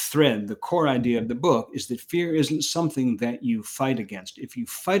idea, the thread, the core idea of the book is that fear isn't something that you fight against. If you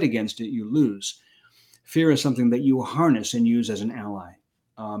fight against it, you lose. Fear is something that you harness and use as an ally.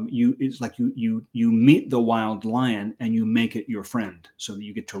 It's like you meet the wild lion and you make it your friend so that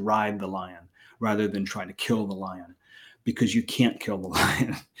you get to ride the lion rather than try to kill the lion, because you can't kill the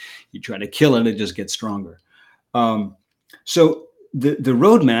lion. You try to kill it, it just gets stronger. So the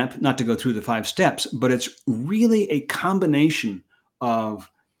roadmap, not to go through the 5 steps, but it's really a combination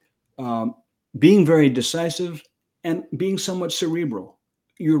of being very decisive and being somewhat cerebral.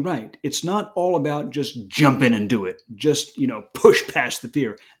 You're right. It's not all about just jump in and do it. Just, push past the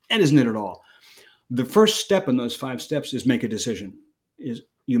fear. That isn't it at all. The first step in those 5 steps is make a decision.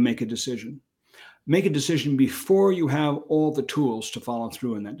 You make a decision. Make a decision before you have all the tools to follow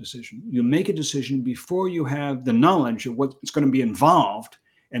through in that decision. You make a decision before you have the knowledge of what's going to be involved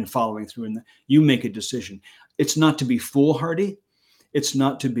in following through in that. You make a decision. It's not to be foolhardy. It's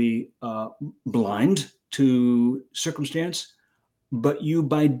not to be blind to circumstance. But you,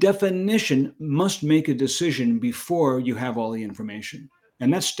 by definition, must make a decision before you have all the information.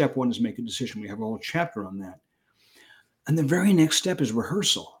 And that's step 1, is make a decision. We have a whole chapter on that. And the very next step is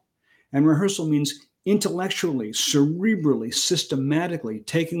rehearsal. And rehearsal means intellectually, cerebrally, systematically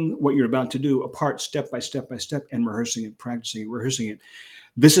taking what you're about to do apart step by step by step and rehearsing it, practicing it, rehearsing it.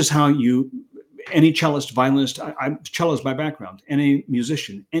 This is how any cellist, violinist, I'm cellist by background, any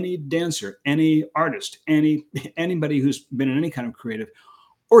musician, any dancer, any artist, anybody who's been in any kind of creative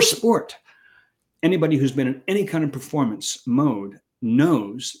or sport, anybody who's been in any kind of performance mode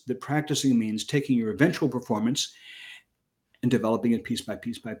knows that practicing means taking your eventual performance and developing it piece by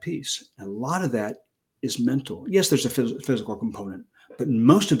piece by piece. And a lot of that is mental. Yes, there's a physical component, but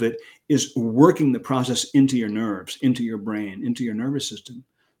most of it is working the process into your nerves, into your brain, into your nervous system,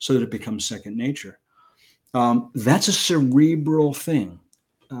 so that it becomes second nature. That's a cerebral thing.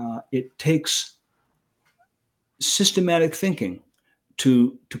 It takes systematic thinking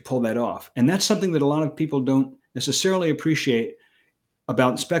to pull that off. And that's something that a lot of people don't necessarily appreciate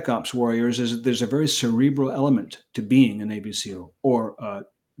about Spec Ops warriors, is that there's a very cerebral element to being a Navy SEAL or a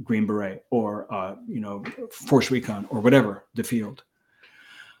Green Beret or Force Recon or whatever the field.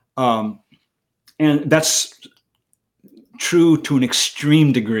 And that's true to an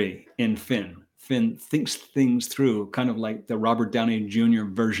extreme degree in Finn. Finn thinks things through, kind of like the Robert Downey Jr.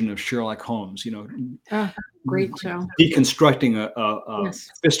 version of Sherlock Holmes, Great show. deconstructing a Yes.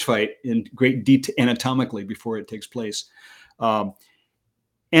 fist fight in great detail anatomically before it takes place.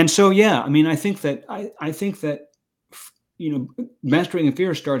 And so, yeah, I mean, I think that Mastering in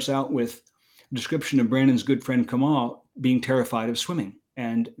Fear starts out with a description of Brandon's good friend Kamal being terrified of swimming,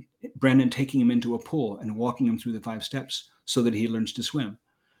 and Brandon taking him into a pool and walking him through the 5 steps so that he learns to swim.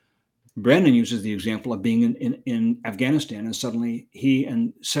 Brandon uses the example of being in Afghanistan, and suddenly he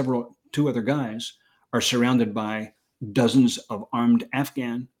and 2 other guys are surrounded by dozens of armed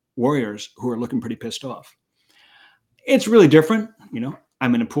Afghan warriors who are looking pretty pissed off. It's really different.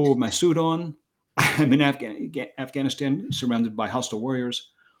 I'm in a pool with my suit on. I'm in Afghanistan surrounded by hostile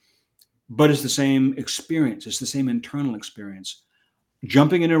warriors, but it's the same experience. It's the same internal experience.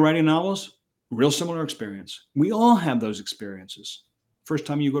 Jumping into writing novels, real similar experience. We all have those experiences. First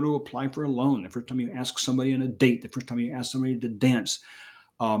time you go to apply for a loan, the first time you ask somebody on a date, the first time you ask somebody to dance.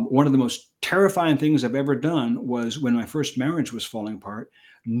 One of the most terrifying things I've ever done was when my first marriage was falling apart,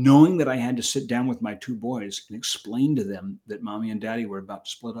 knowing that I had to sit down with my 2 boys and explain to them that mommy and daddy were about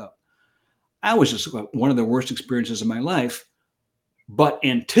to split up. I was just one of the worst experiences of my life, but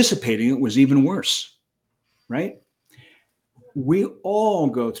anticipating it was even worse, right? We all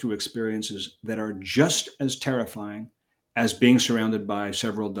go through experiences that are just as terrifying as being surrounded by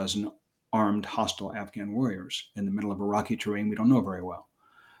several dozen armed hostile Afghan warriors in the middle of a rocky terrain we don't know very well.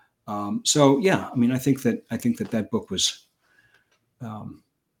 So yeah, I mean, I think that book was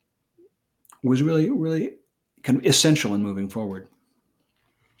really, really kind of essential in moving forward.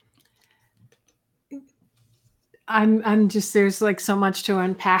 I'm just, there's like so much to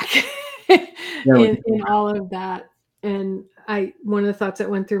unpack in all of that. And one of the thoughts that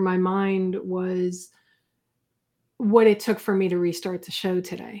went through my mind was what it took for me to restart the show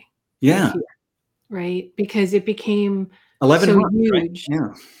today. Yeah. Right. Because it became 11 so months, huge.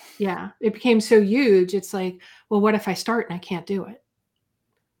 Right? Yeah. It became so huge. It's like, well, what if I start and I can't do it?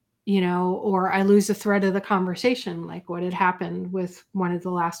 Or I lose the thread of the conversation, like what had happened with one of the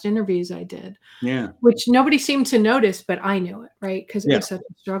last interviews I did. Yeah. Which nobody seemed to notice, but I knew it, right? Because it was such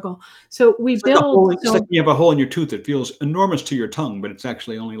a struggle. So we build. It's like you have a hole in your tooth that feels enormous to your tongue, but it's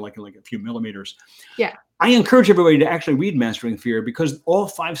actually only like a few millimeters. Yeah. I encourage everybody to actually read Mastering Fear, because all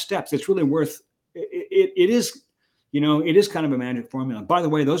 5 steps, it's really worth it. It is, it is kind of a magic formula. By the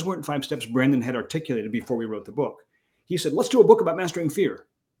way, those weren't 5 steps Brandon had articulated before we wrote the book. He said, let's do a book about mastering fear,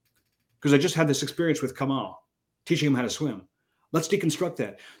 because I just had this experience with Kamal, teaching him how to swim. Let's deconstruct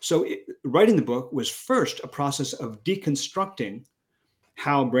that. So writing the book was first a process of deconstructing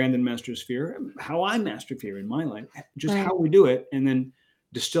how Brandon masters fear, how I master fear in my life, just how we do it, and then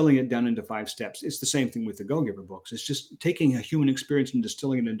distilling it down into 5 steps. It's the same thing with the Go-Giver books. It's just taking a human experience and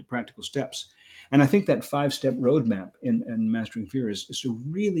distilling it into practical steps. And I think that 5-step roadmap in Mastering Fear is a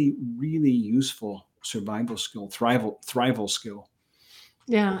really, really useful survival skill, thrival skill.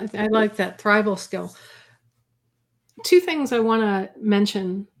 Yeah, I like that thrival skill. 2 things I want to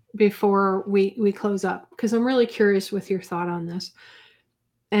mention before we close up, because I'm really curious with your thought on this.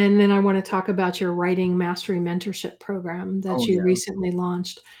 And then I want to talk about your writing mastery mentorship program that you recently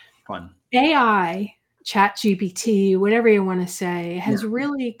launched. Fun. AI, ChatGPT, whatever you want to say, has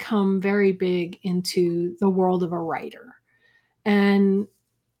really come very big into the world of a writer. And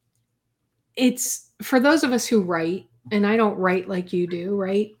it's for those of us who write, and I don't write like you do,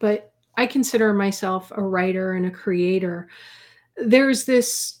 right? But I consider myself a writer and a creator. There's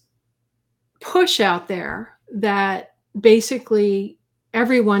this push out there that basically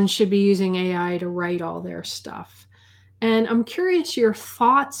everyone should be using AI to write all their stuff. And I'm curious your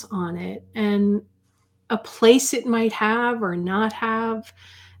thoughts on it and a place it might have or not have.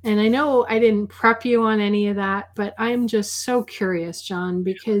 And I know I didn't prep you on any of that, but I'm just so curious, John,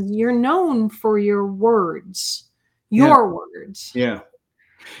 because you're known for your words, words. Yeah.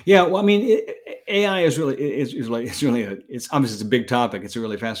 Well, I mean, AI is really, it's obviously it's a big topic. It's a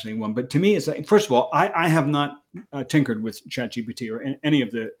really fascinating one. But to me, it's like, first of all, I have not tinkered with ChatGPT or any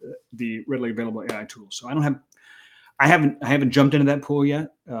of the readily available AI tools. So I haven't jumped into that pool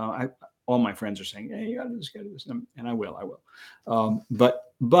yet. All my friends are saying, hey, you got to do this, and I will.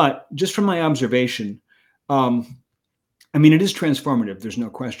 But just from my observation, I mean, it is transformative. There's no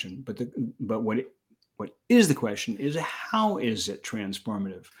question. But what is the question is, how is it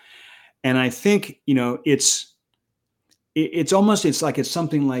transformative? And I think, it's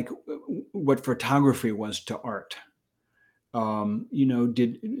something like what photography was to art.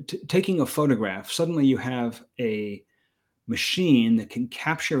 Taking a photograph, suddenly you have a machine that can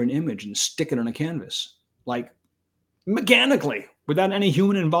capture an image and stick it on a canvas, like mechanically, without any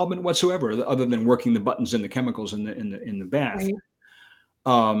human involvement whatsoever, other than working the buttons and the chemicals in the bath.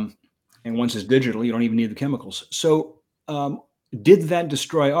 Right. And once it's digital, you don't even need the chemicals. So did that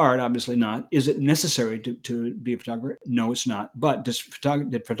destroy art? Obviously not. Is it necessary to be a photographer? No, it's not. But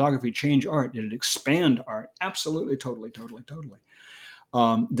did photography change art? Did it expand art? Absolutely, totally, totally, totally.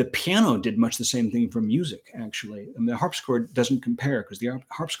 The piano did much the same thing for music, actually. I mean, the harpsichord doesn't compare because the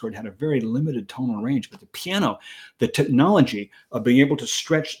harpsichord had a very limited tonal range, but the piano, the technology of being able to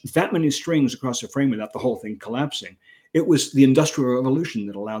stretch that many strings across a frame without the whole thing collapsing, it was the Industrial Revolution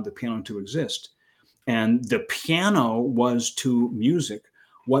that allowed the piano to exist. And the piano was to music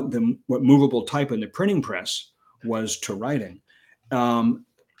what movable type in the printing press was to writing.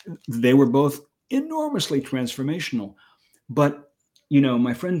 They were both enormously transformational. But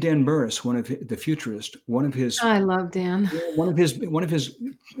my friend Dan Burris, the futurist, I love Dan. one of his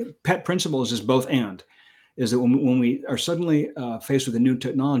pet principles is both and. Is that when we are suddenly faced with a new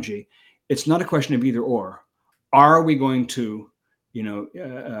technology, it's not a question of either or. Are we going to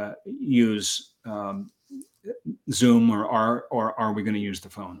use Zoom, or are we going to use the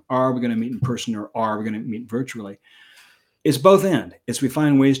phone? Are we going to meet in person, or are we going to meet virtually? It's both and. It's we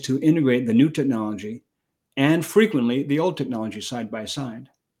find ways to integrate the new technology and frequently the old technology side by side.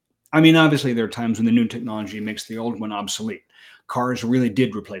 I mean, obviously there are times when the new technology makes the old one obsolete. Cars really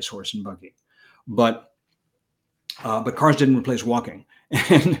did replace horse and buggy, but cars didn't replace walking,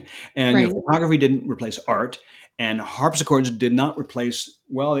 and Right. photography didn't replace art. And harpsichords did not replace,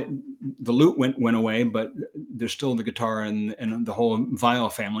 the lute went away, but there's still the guitar and the whole viol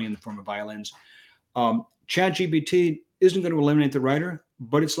family in the form of violins. ChatGPT isn't going to eliminate the writer,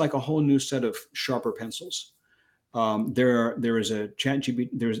 but it's like a whole new set of sharper pencils. There is a ChatGPT,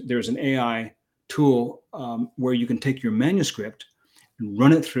 there's an AI tool where you can take your manuscript and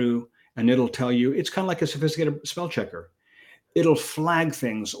run it through, and it'll tell you, it's kind of like a sophisticated spell checker. It'll flag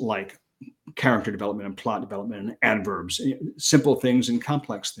things like character development and plot development and adverbs, simple things and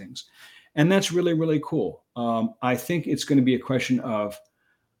complex things. And that's really, really cool. I think it's going to be a question of,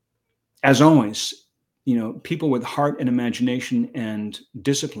 as always, people with heart and imagination and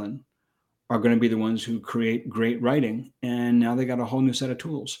discipline are going to be the ones who create great writing. And now they got a whole new set of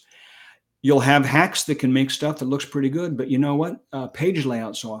tools. You'll have hacks that can make stuff that looks pretty good, but you know what? Page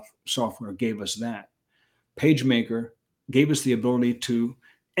layout software gave us that. PageMaker gave us the ability to,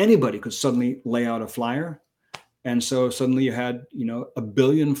 anybody could suddenly lay out a flyer. And so suddenly you had, a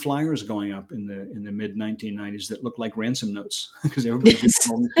billion flyers going up in the mid 1990s that looked like ransom notes because everybody's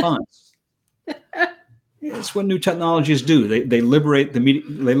using all the fonts. It's what new technologies do. They liberate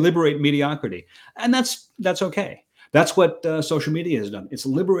mediocrity, and that's okay. That's what social media has done. It's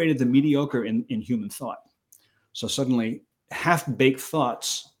liberated the mediocre in human thought. So suddenly, half-baked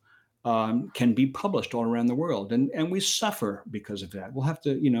thoughts can be published all around the world, and we suffer because of that. We'll have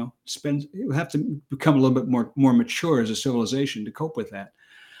to, we'll have to become a little bit more mature as a civilization to cope with that.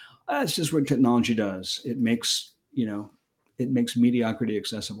 That's just what technology does. It makes mediocrity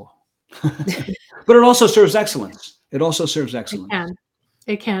accessible. But it also serves excellence. It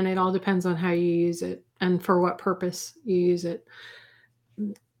can. It all depends on how you use it and for what purpose you use it.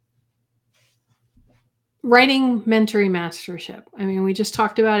 Writing, mentoring, mastership. I mean, we just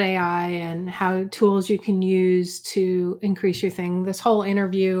talked about AI and how tools you can use to increase your thing. This whole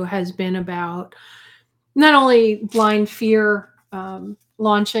interview has been about not only Blind Fear,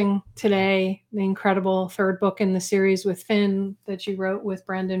 launching today, the incredible third book in the series with Finn that you wrote with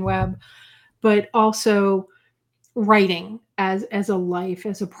Brandon Webb, but also writing as a life,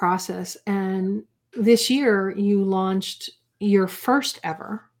 as a process. And this year you launched your first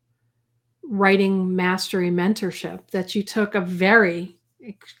ever writing mastery mentorship that you took a very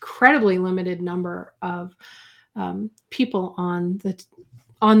incredibly limited number of people on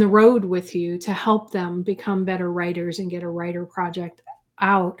the road with you to help them become better writers and get a writer project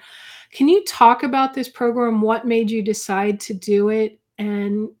out. Can you talk about this program? What made you decide to do it,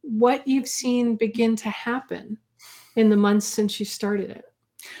 and what you've seen begin to happen in the months since you started it?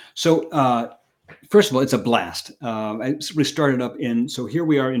 So, first of all, it's a blast. We started up so here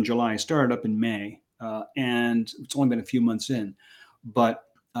we are in July, started up in May, and it's only been a few months in, but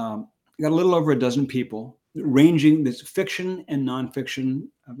got a little over a dozen people, ranging this fiction and nonfiction,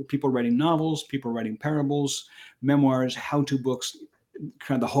 people writing novels, people writing parables, memoirs, how-to books,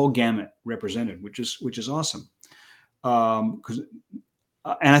 kind of the whole gamut represented, which is awesome. And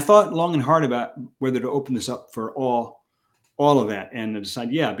I thought long and hard about whether to open this up for all of that, and I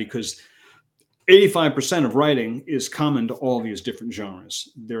decided, because 85% of writing is common to all these different genres.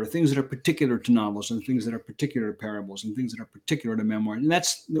 There are things that are particular to novels, and things that are particular to parables, and things that are particular to memoir.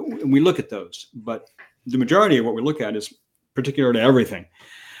 And we look at those, but the majority of what we look at is particular to everything.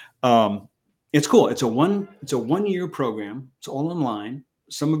 It's cool. It's a 1 year program. It's all online.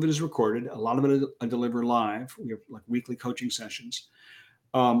 Some of it is recorded. A lot of it I deliver live. We have like weekly coaching sessions.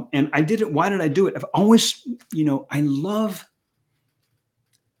 And I did it. Why did I do it? I've always, I love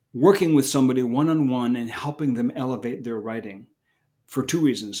working with somebody one-on-one and helping them elevate their writing for two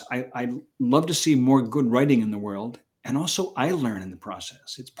reasons. I love to see more good writing in the world. And also I learn in the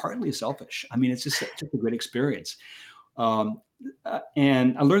process. It's partly selfish. I mean, it's just such a great experience.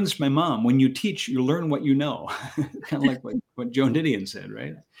 And I learned this from my mom. When you teach, you learn what you know. Kind of like what Joan Didion said,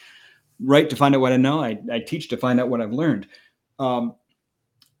 right? Write to find out what I know. I teach to find out what I've learned. But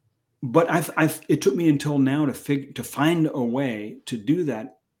it took me until now to find a way to do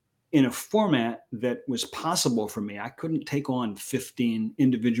that in a format that was possible for me. I couldn't take on 15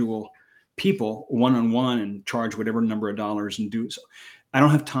 individual people one-on-one and charge whatever number of dollars and do so. I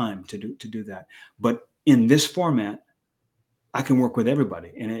don't have time to do that. But in this format, I can work with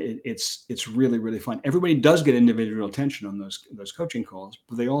everybody, and it's really, really fun. Everybody does get individual attention on those coaching calls,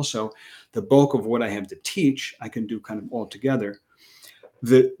 but they also, the bulk of what I have to teach, I can do kind of all together.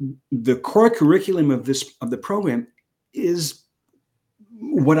 The core curriculum of the program is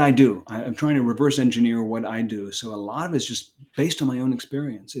what I do. I'm trying to reverse engineer what I do. So a lot of it's just based on my own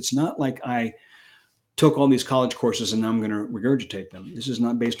experience. It's not like I took all these college courses and now I'm going to regurgitate them. This is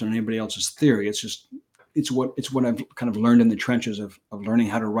not based on anybody else's theory. It's what I've kind of learned in the trenches of learning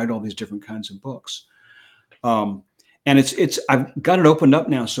how to write all these different kinds of books. And I've got it opened up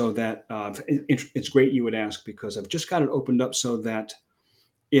now so that it's great you would ask, because I've just got it opened up so that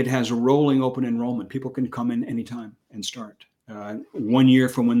it has a rolling open enrollment. People can come in anytime and start. 1 year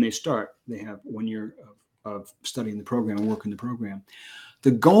from when they start, they have 1 year of studying the program and working the program.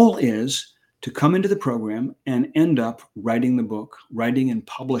 The goal is to come into the program and end up writing the book, writing and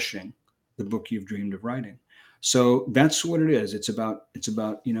publishing the book you've dreamed of writing. So that's what it is. It's about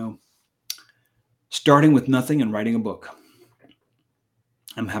starting with nothing and writing a book.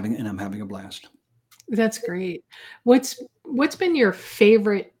 I'm having a blast. That's great. What's been your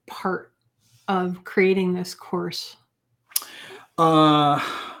favorite part of creating this course? Wow,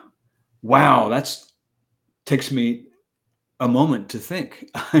 that's takes me a moment to think.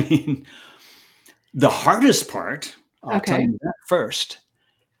 I mean, the hardest part, I'll tell you that first,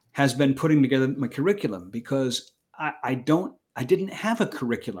 has been putting together my curriculum, because I didn't have a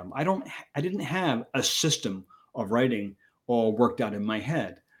curriculum. I didn't have a system of writing all worked out in my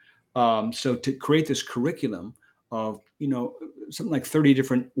head. So to create this curriculum of, something like 30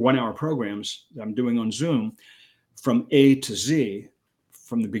 different 1-hour programs that I'm doing on Zoom from A to Z,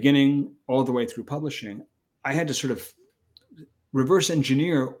 from the beginning all the way through publishing, I had to sort of reverse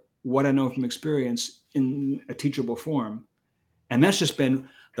engineer what I know from experience in a teachable form. And that's just been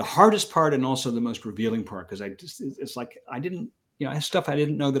the hardest part, and also the most revealing part, because it's like I have stuff I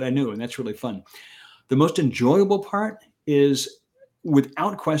didn't know that I knew, and that's really fun. The most enjoyable part is,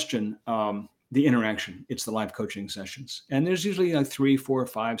 without question, the interaction. It's the live coaching sessions, and there's usually like 3, 4,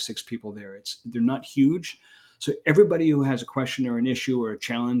 5, 6 people there. They're not huge, so everybody who has a question or an issue or a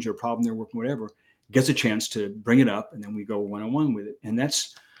challenge or problem they're working, whatever, gets a chance to bring it up, and then we go one-on-one with it. And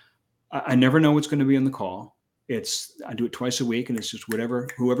that's, I never know what's going to be on the call. I do it twice a week, and it's just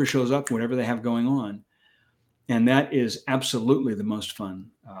whoever shows up, whatever they have going on. And that is absolutely the most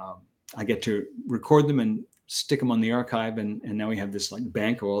fun. I get to record them and stick them on the archive. And now we have this like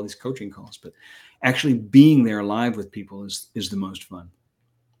bank of all these coaching calls, but actually being there live with people is the most fun.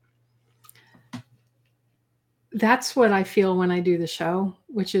 That's what I feel when I do the show,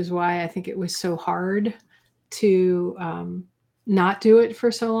 which is why I think it was so hard to, not do it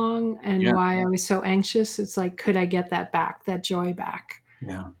for so long, and why I was so anxious. It's like, could I get that joy back?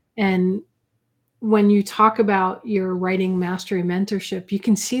 Yeah. And when you talk about your writing mastery mentorship, you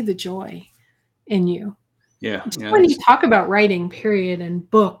can see the joy in you. Yeah. When you talk about writing, period, and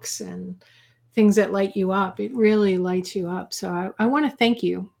books and things that light you up, it really lights you up. So I want to thank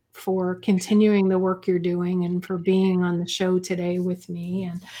you for continuing the work you're doing, and for being on the show today with me,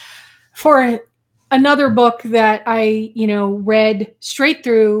 and for another book that I, read straight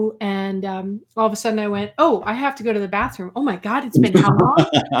through, and all of a sudden I went, oh, I have to go to the bathroom. Oh my God, it's been how long?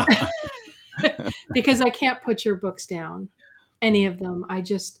 Because I can't put your books down, any of them.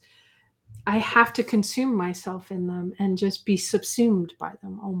 I have to consume myself in them and just be subsumed by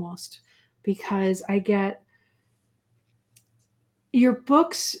them almost, because your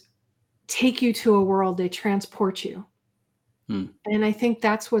books take you to a world, they transport you. And I think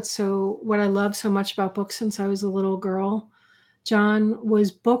that's what I love so much about books since I was a little girl, John,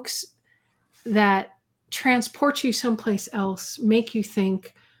 was books that transport you someplace else, make you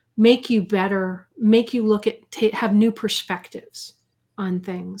think, make you better, make you look at, have new perspectives on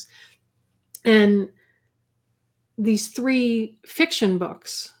things. And these 3 fiction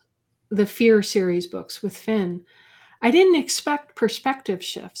books, the Fear series books with Finn, I didn't expect perspective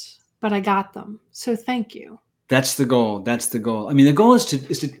shifts, but I got them. So thank you. That's the goal. That's the goal. I mean, the goal is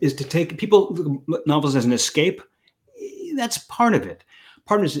to take people novels as an escape. That's part of it.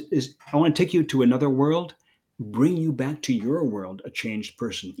 Part of it is I want to take you to another world, bring you back to your world, a changed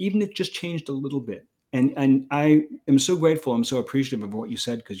person, even if it just changed a little bit. And I am so grateful. I'm so appreciative of what you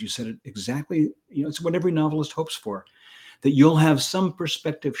said, because you said it exactly. It's what every novelist hopes for, that you'll have some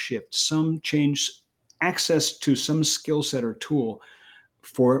perspective shift, some change, access to some skill set or tool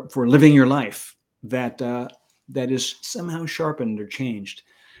for living your life that is somehow sharpened or changed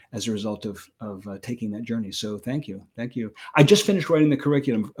as a result of taking that journey. So thank you. I just finished writing the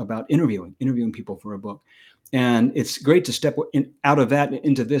curriculum about interviewing people for a book. And it's great to step out of that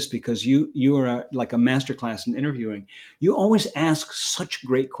into this, because you are like a masterclass in interviewing. You always ask such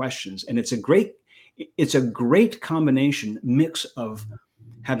great questions, and it's a great combination mix of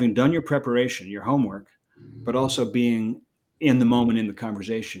having done your preparation, your homework, but also being in the moment in the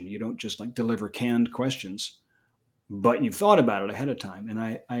conversation. You don't just like deliver canned questions, but you've thought about it ahead of time. And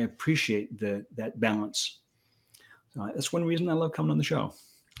I appreciate that balance. That's one reason I love coming on the show.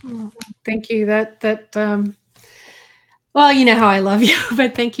 Oh, thank you. Well, you know how I love you,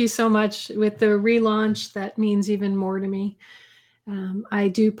 but thank you so much. With the relaunch, that means even more to me. I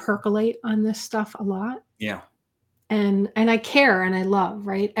do percolate on this stuff a lot. Yeah. And I care and I love,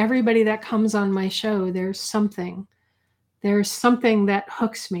 right? Everybody that comes on my show, there's something that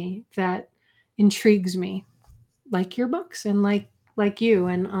hooks me, that intrigues me, like your books and like you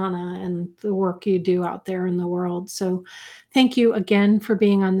and Anna and the work you do out there in the world. So thank you again for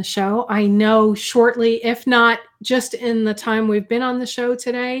being on the show. I know shortly, if not just in the time we've been on the show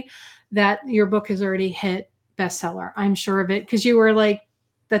today, that your book has already hit bestseller. I'm sure of it, because you were like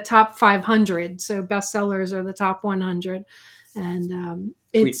the top 500. So bestsellers are the top 100. And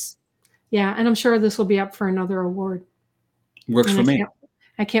yeah, and I'm sure this will be up for another award. Works for me.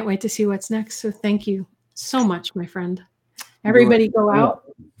 I can't wait to see what's next. So thank you so much, my friend. Everybody go out,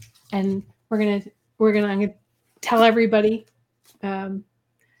 and I'm gonna tell everybody, go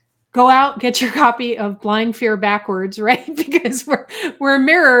out, get your copy of Blind Fear Backwards, right? Because we're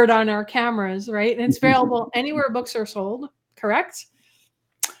mirrored on our cameras, right? And it's available anywhere books are sold, correct?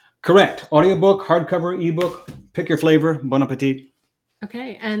 Correct. Audiobook, hardcover, ebook, pick your flavor. Bon appetit.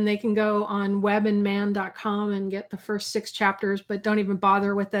 Okay, and they can go on webandman.com and get the first 6 chapters, but don't even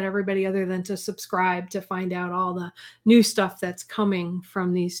bother with that, everybody, other than to subscribe to find out all the new stuff that's coming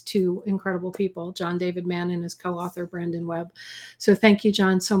from these 2 incredible people, John David Mann and his co-author, Brandon Webb. So thank you,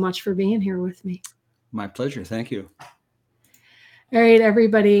 John, so much for being here with me. My pleasure. Thank you. All right,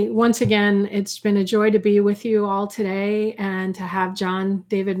 everybody. Once again, it's been a joy to be with you all today and to have John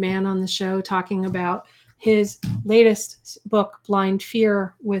David Mann on the show talking about his latest book, Blind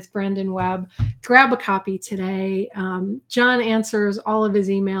Fear, with Brandon Webb. Grab a copy today. John answers all of his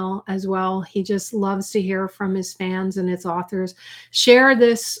email as well. He just loves to hear from his fans and its authors. Share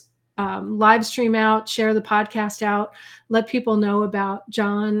this live stream out, share the podcast out, let people know about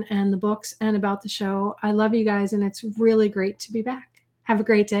John and the books and about the show. I love you guys, and it's really great to be back. Have a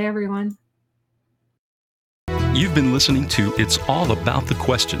great day, everyone. You've been listening to It's All About the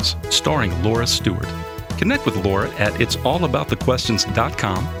Questions, starring Laura Stewart. Connect with Laura at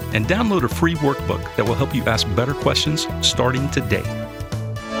it'sallaboutthequestions.com and download a free workbook that will help you ask better questions starting today.